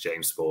at Alex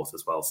James Sport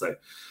as well. So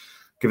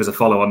give us a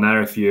follow on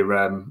there if you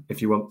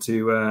want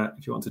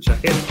to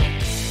check in.